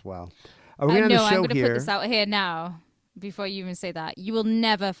for that as well. I'm going to put this out here now. Before you even say that, you will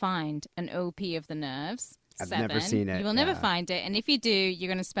never find an OP of the Nerves. I've never seen it. You will never find it, and if you do, you're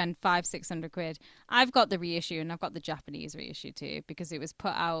going to spend $500-600. I've got the reissue, and I've got the Japanese reissue too, because it was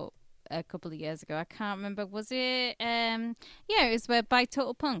put out a couple of years ago. I can't remember. Was it? It was by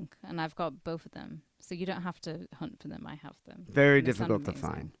Total Punk, and I've got both of them, so you don't have to hunt for them. I have them. Very difficult to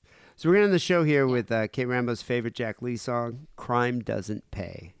find. So we're going to end the show here with Kate Rambo's favorite Jack Lee song, "Crime Doesn't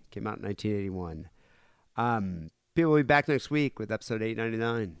Pay." Came out in 1981. People will be back next week with episode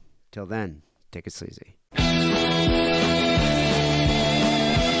 899. Till then, take it sleazy.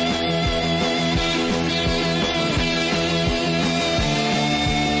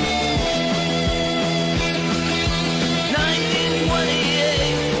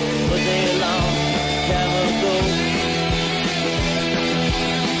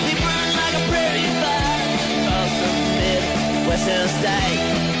 Western state,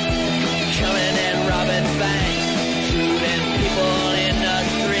 killing and robbing banks, shooting people in the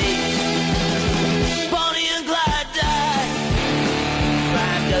streets. Bonnie and Clyde died,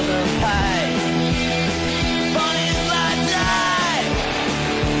 crime doesn't pay. Bonnie and Clyde died,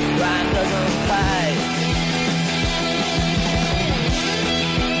 crime doesn't pay.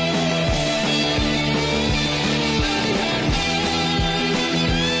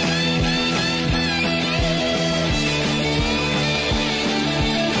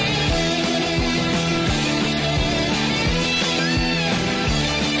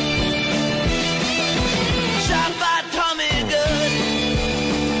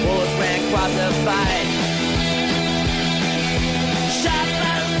 Across the fight, shot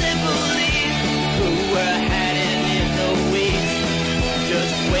by the police who were hiding in the weeds,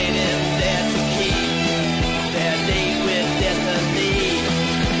 just waiting there to keep their date with destiny.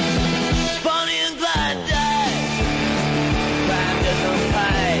 Bonnie and Clyde died, crime doesn't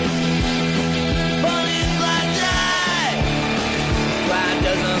pay. Bonnie and Clyde died, crime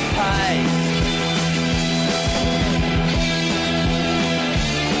doesn't pay.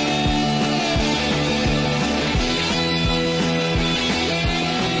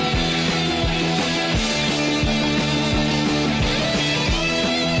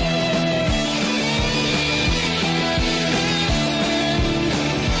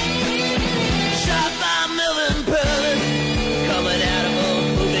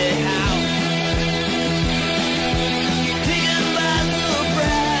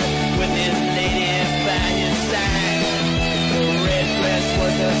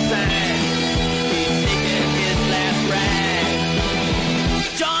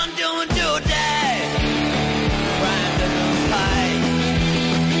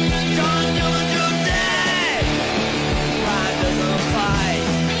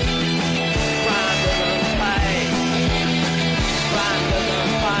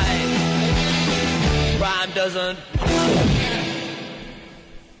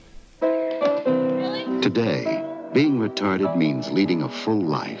 Today, being retarded means leading a full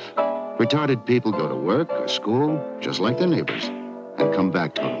life. Retarded people go to work or school, just like their neighbors, and come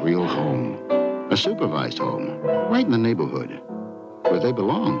back to a real home. A supervised home, right in the neighborhood, where they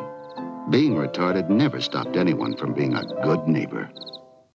belong. Being retarded never stopped anyone from being a good neighbor.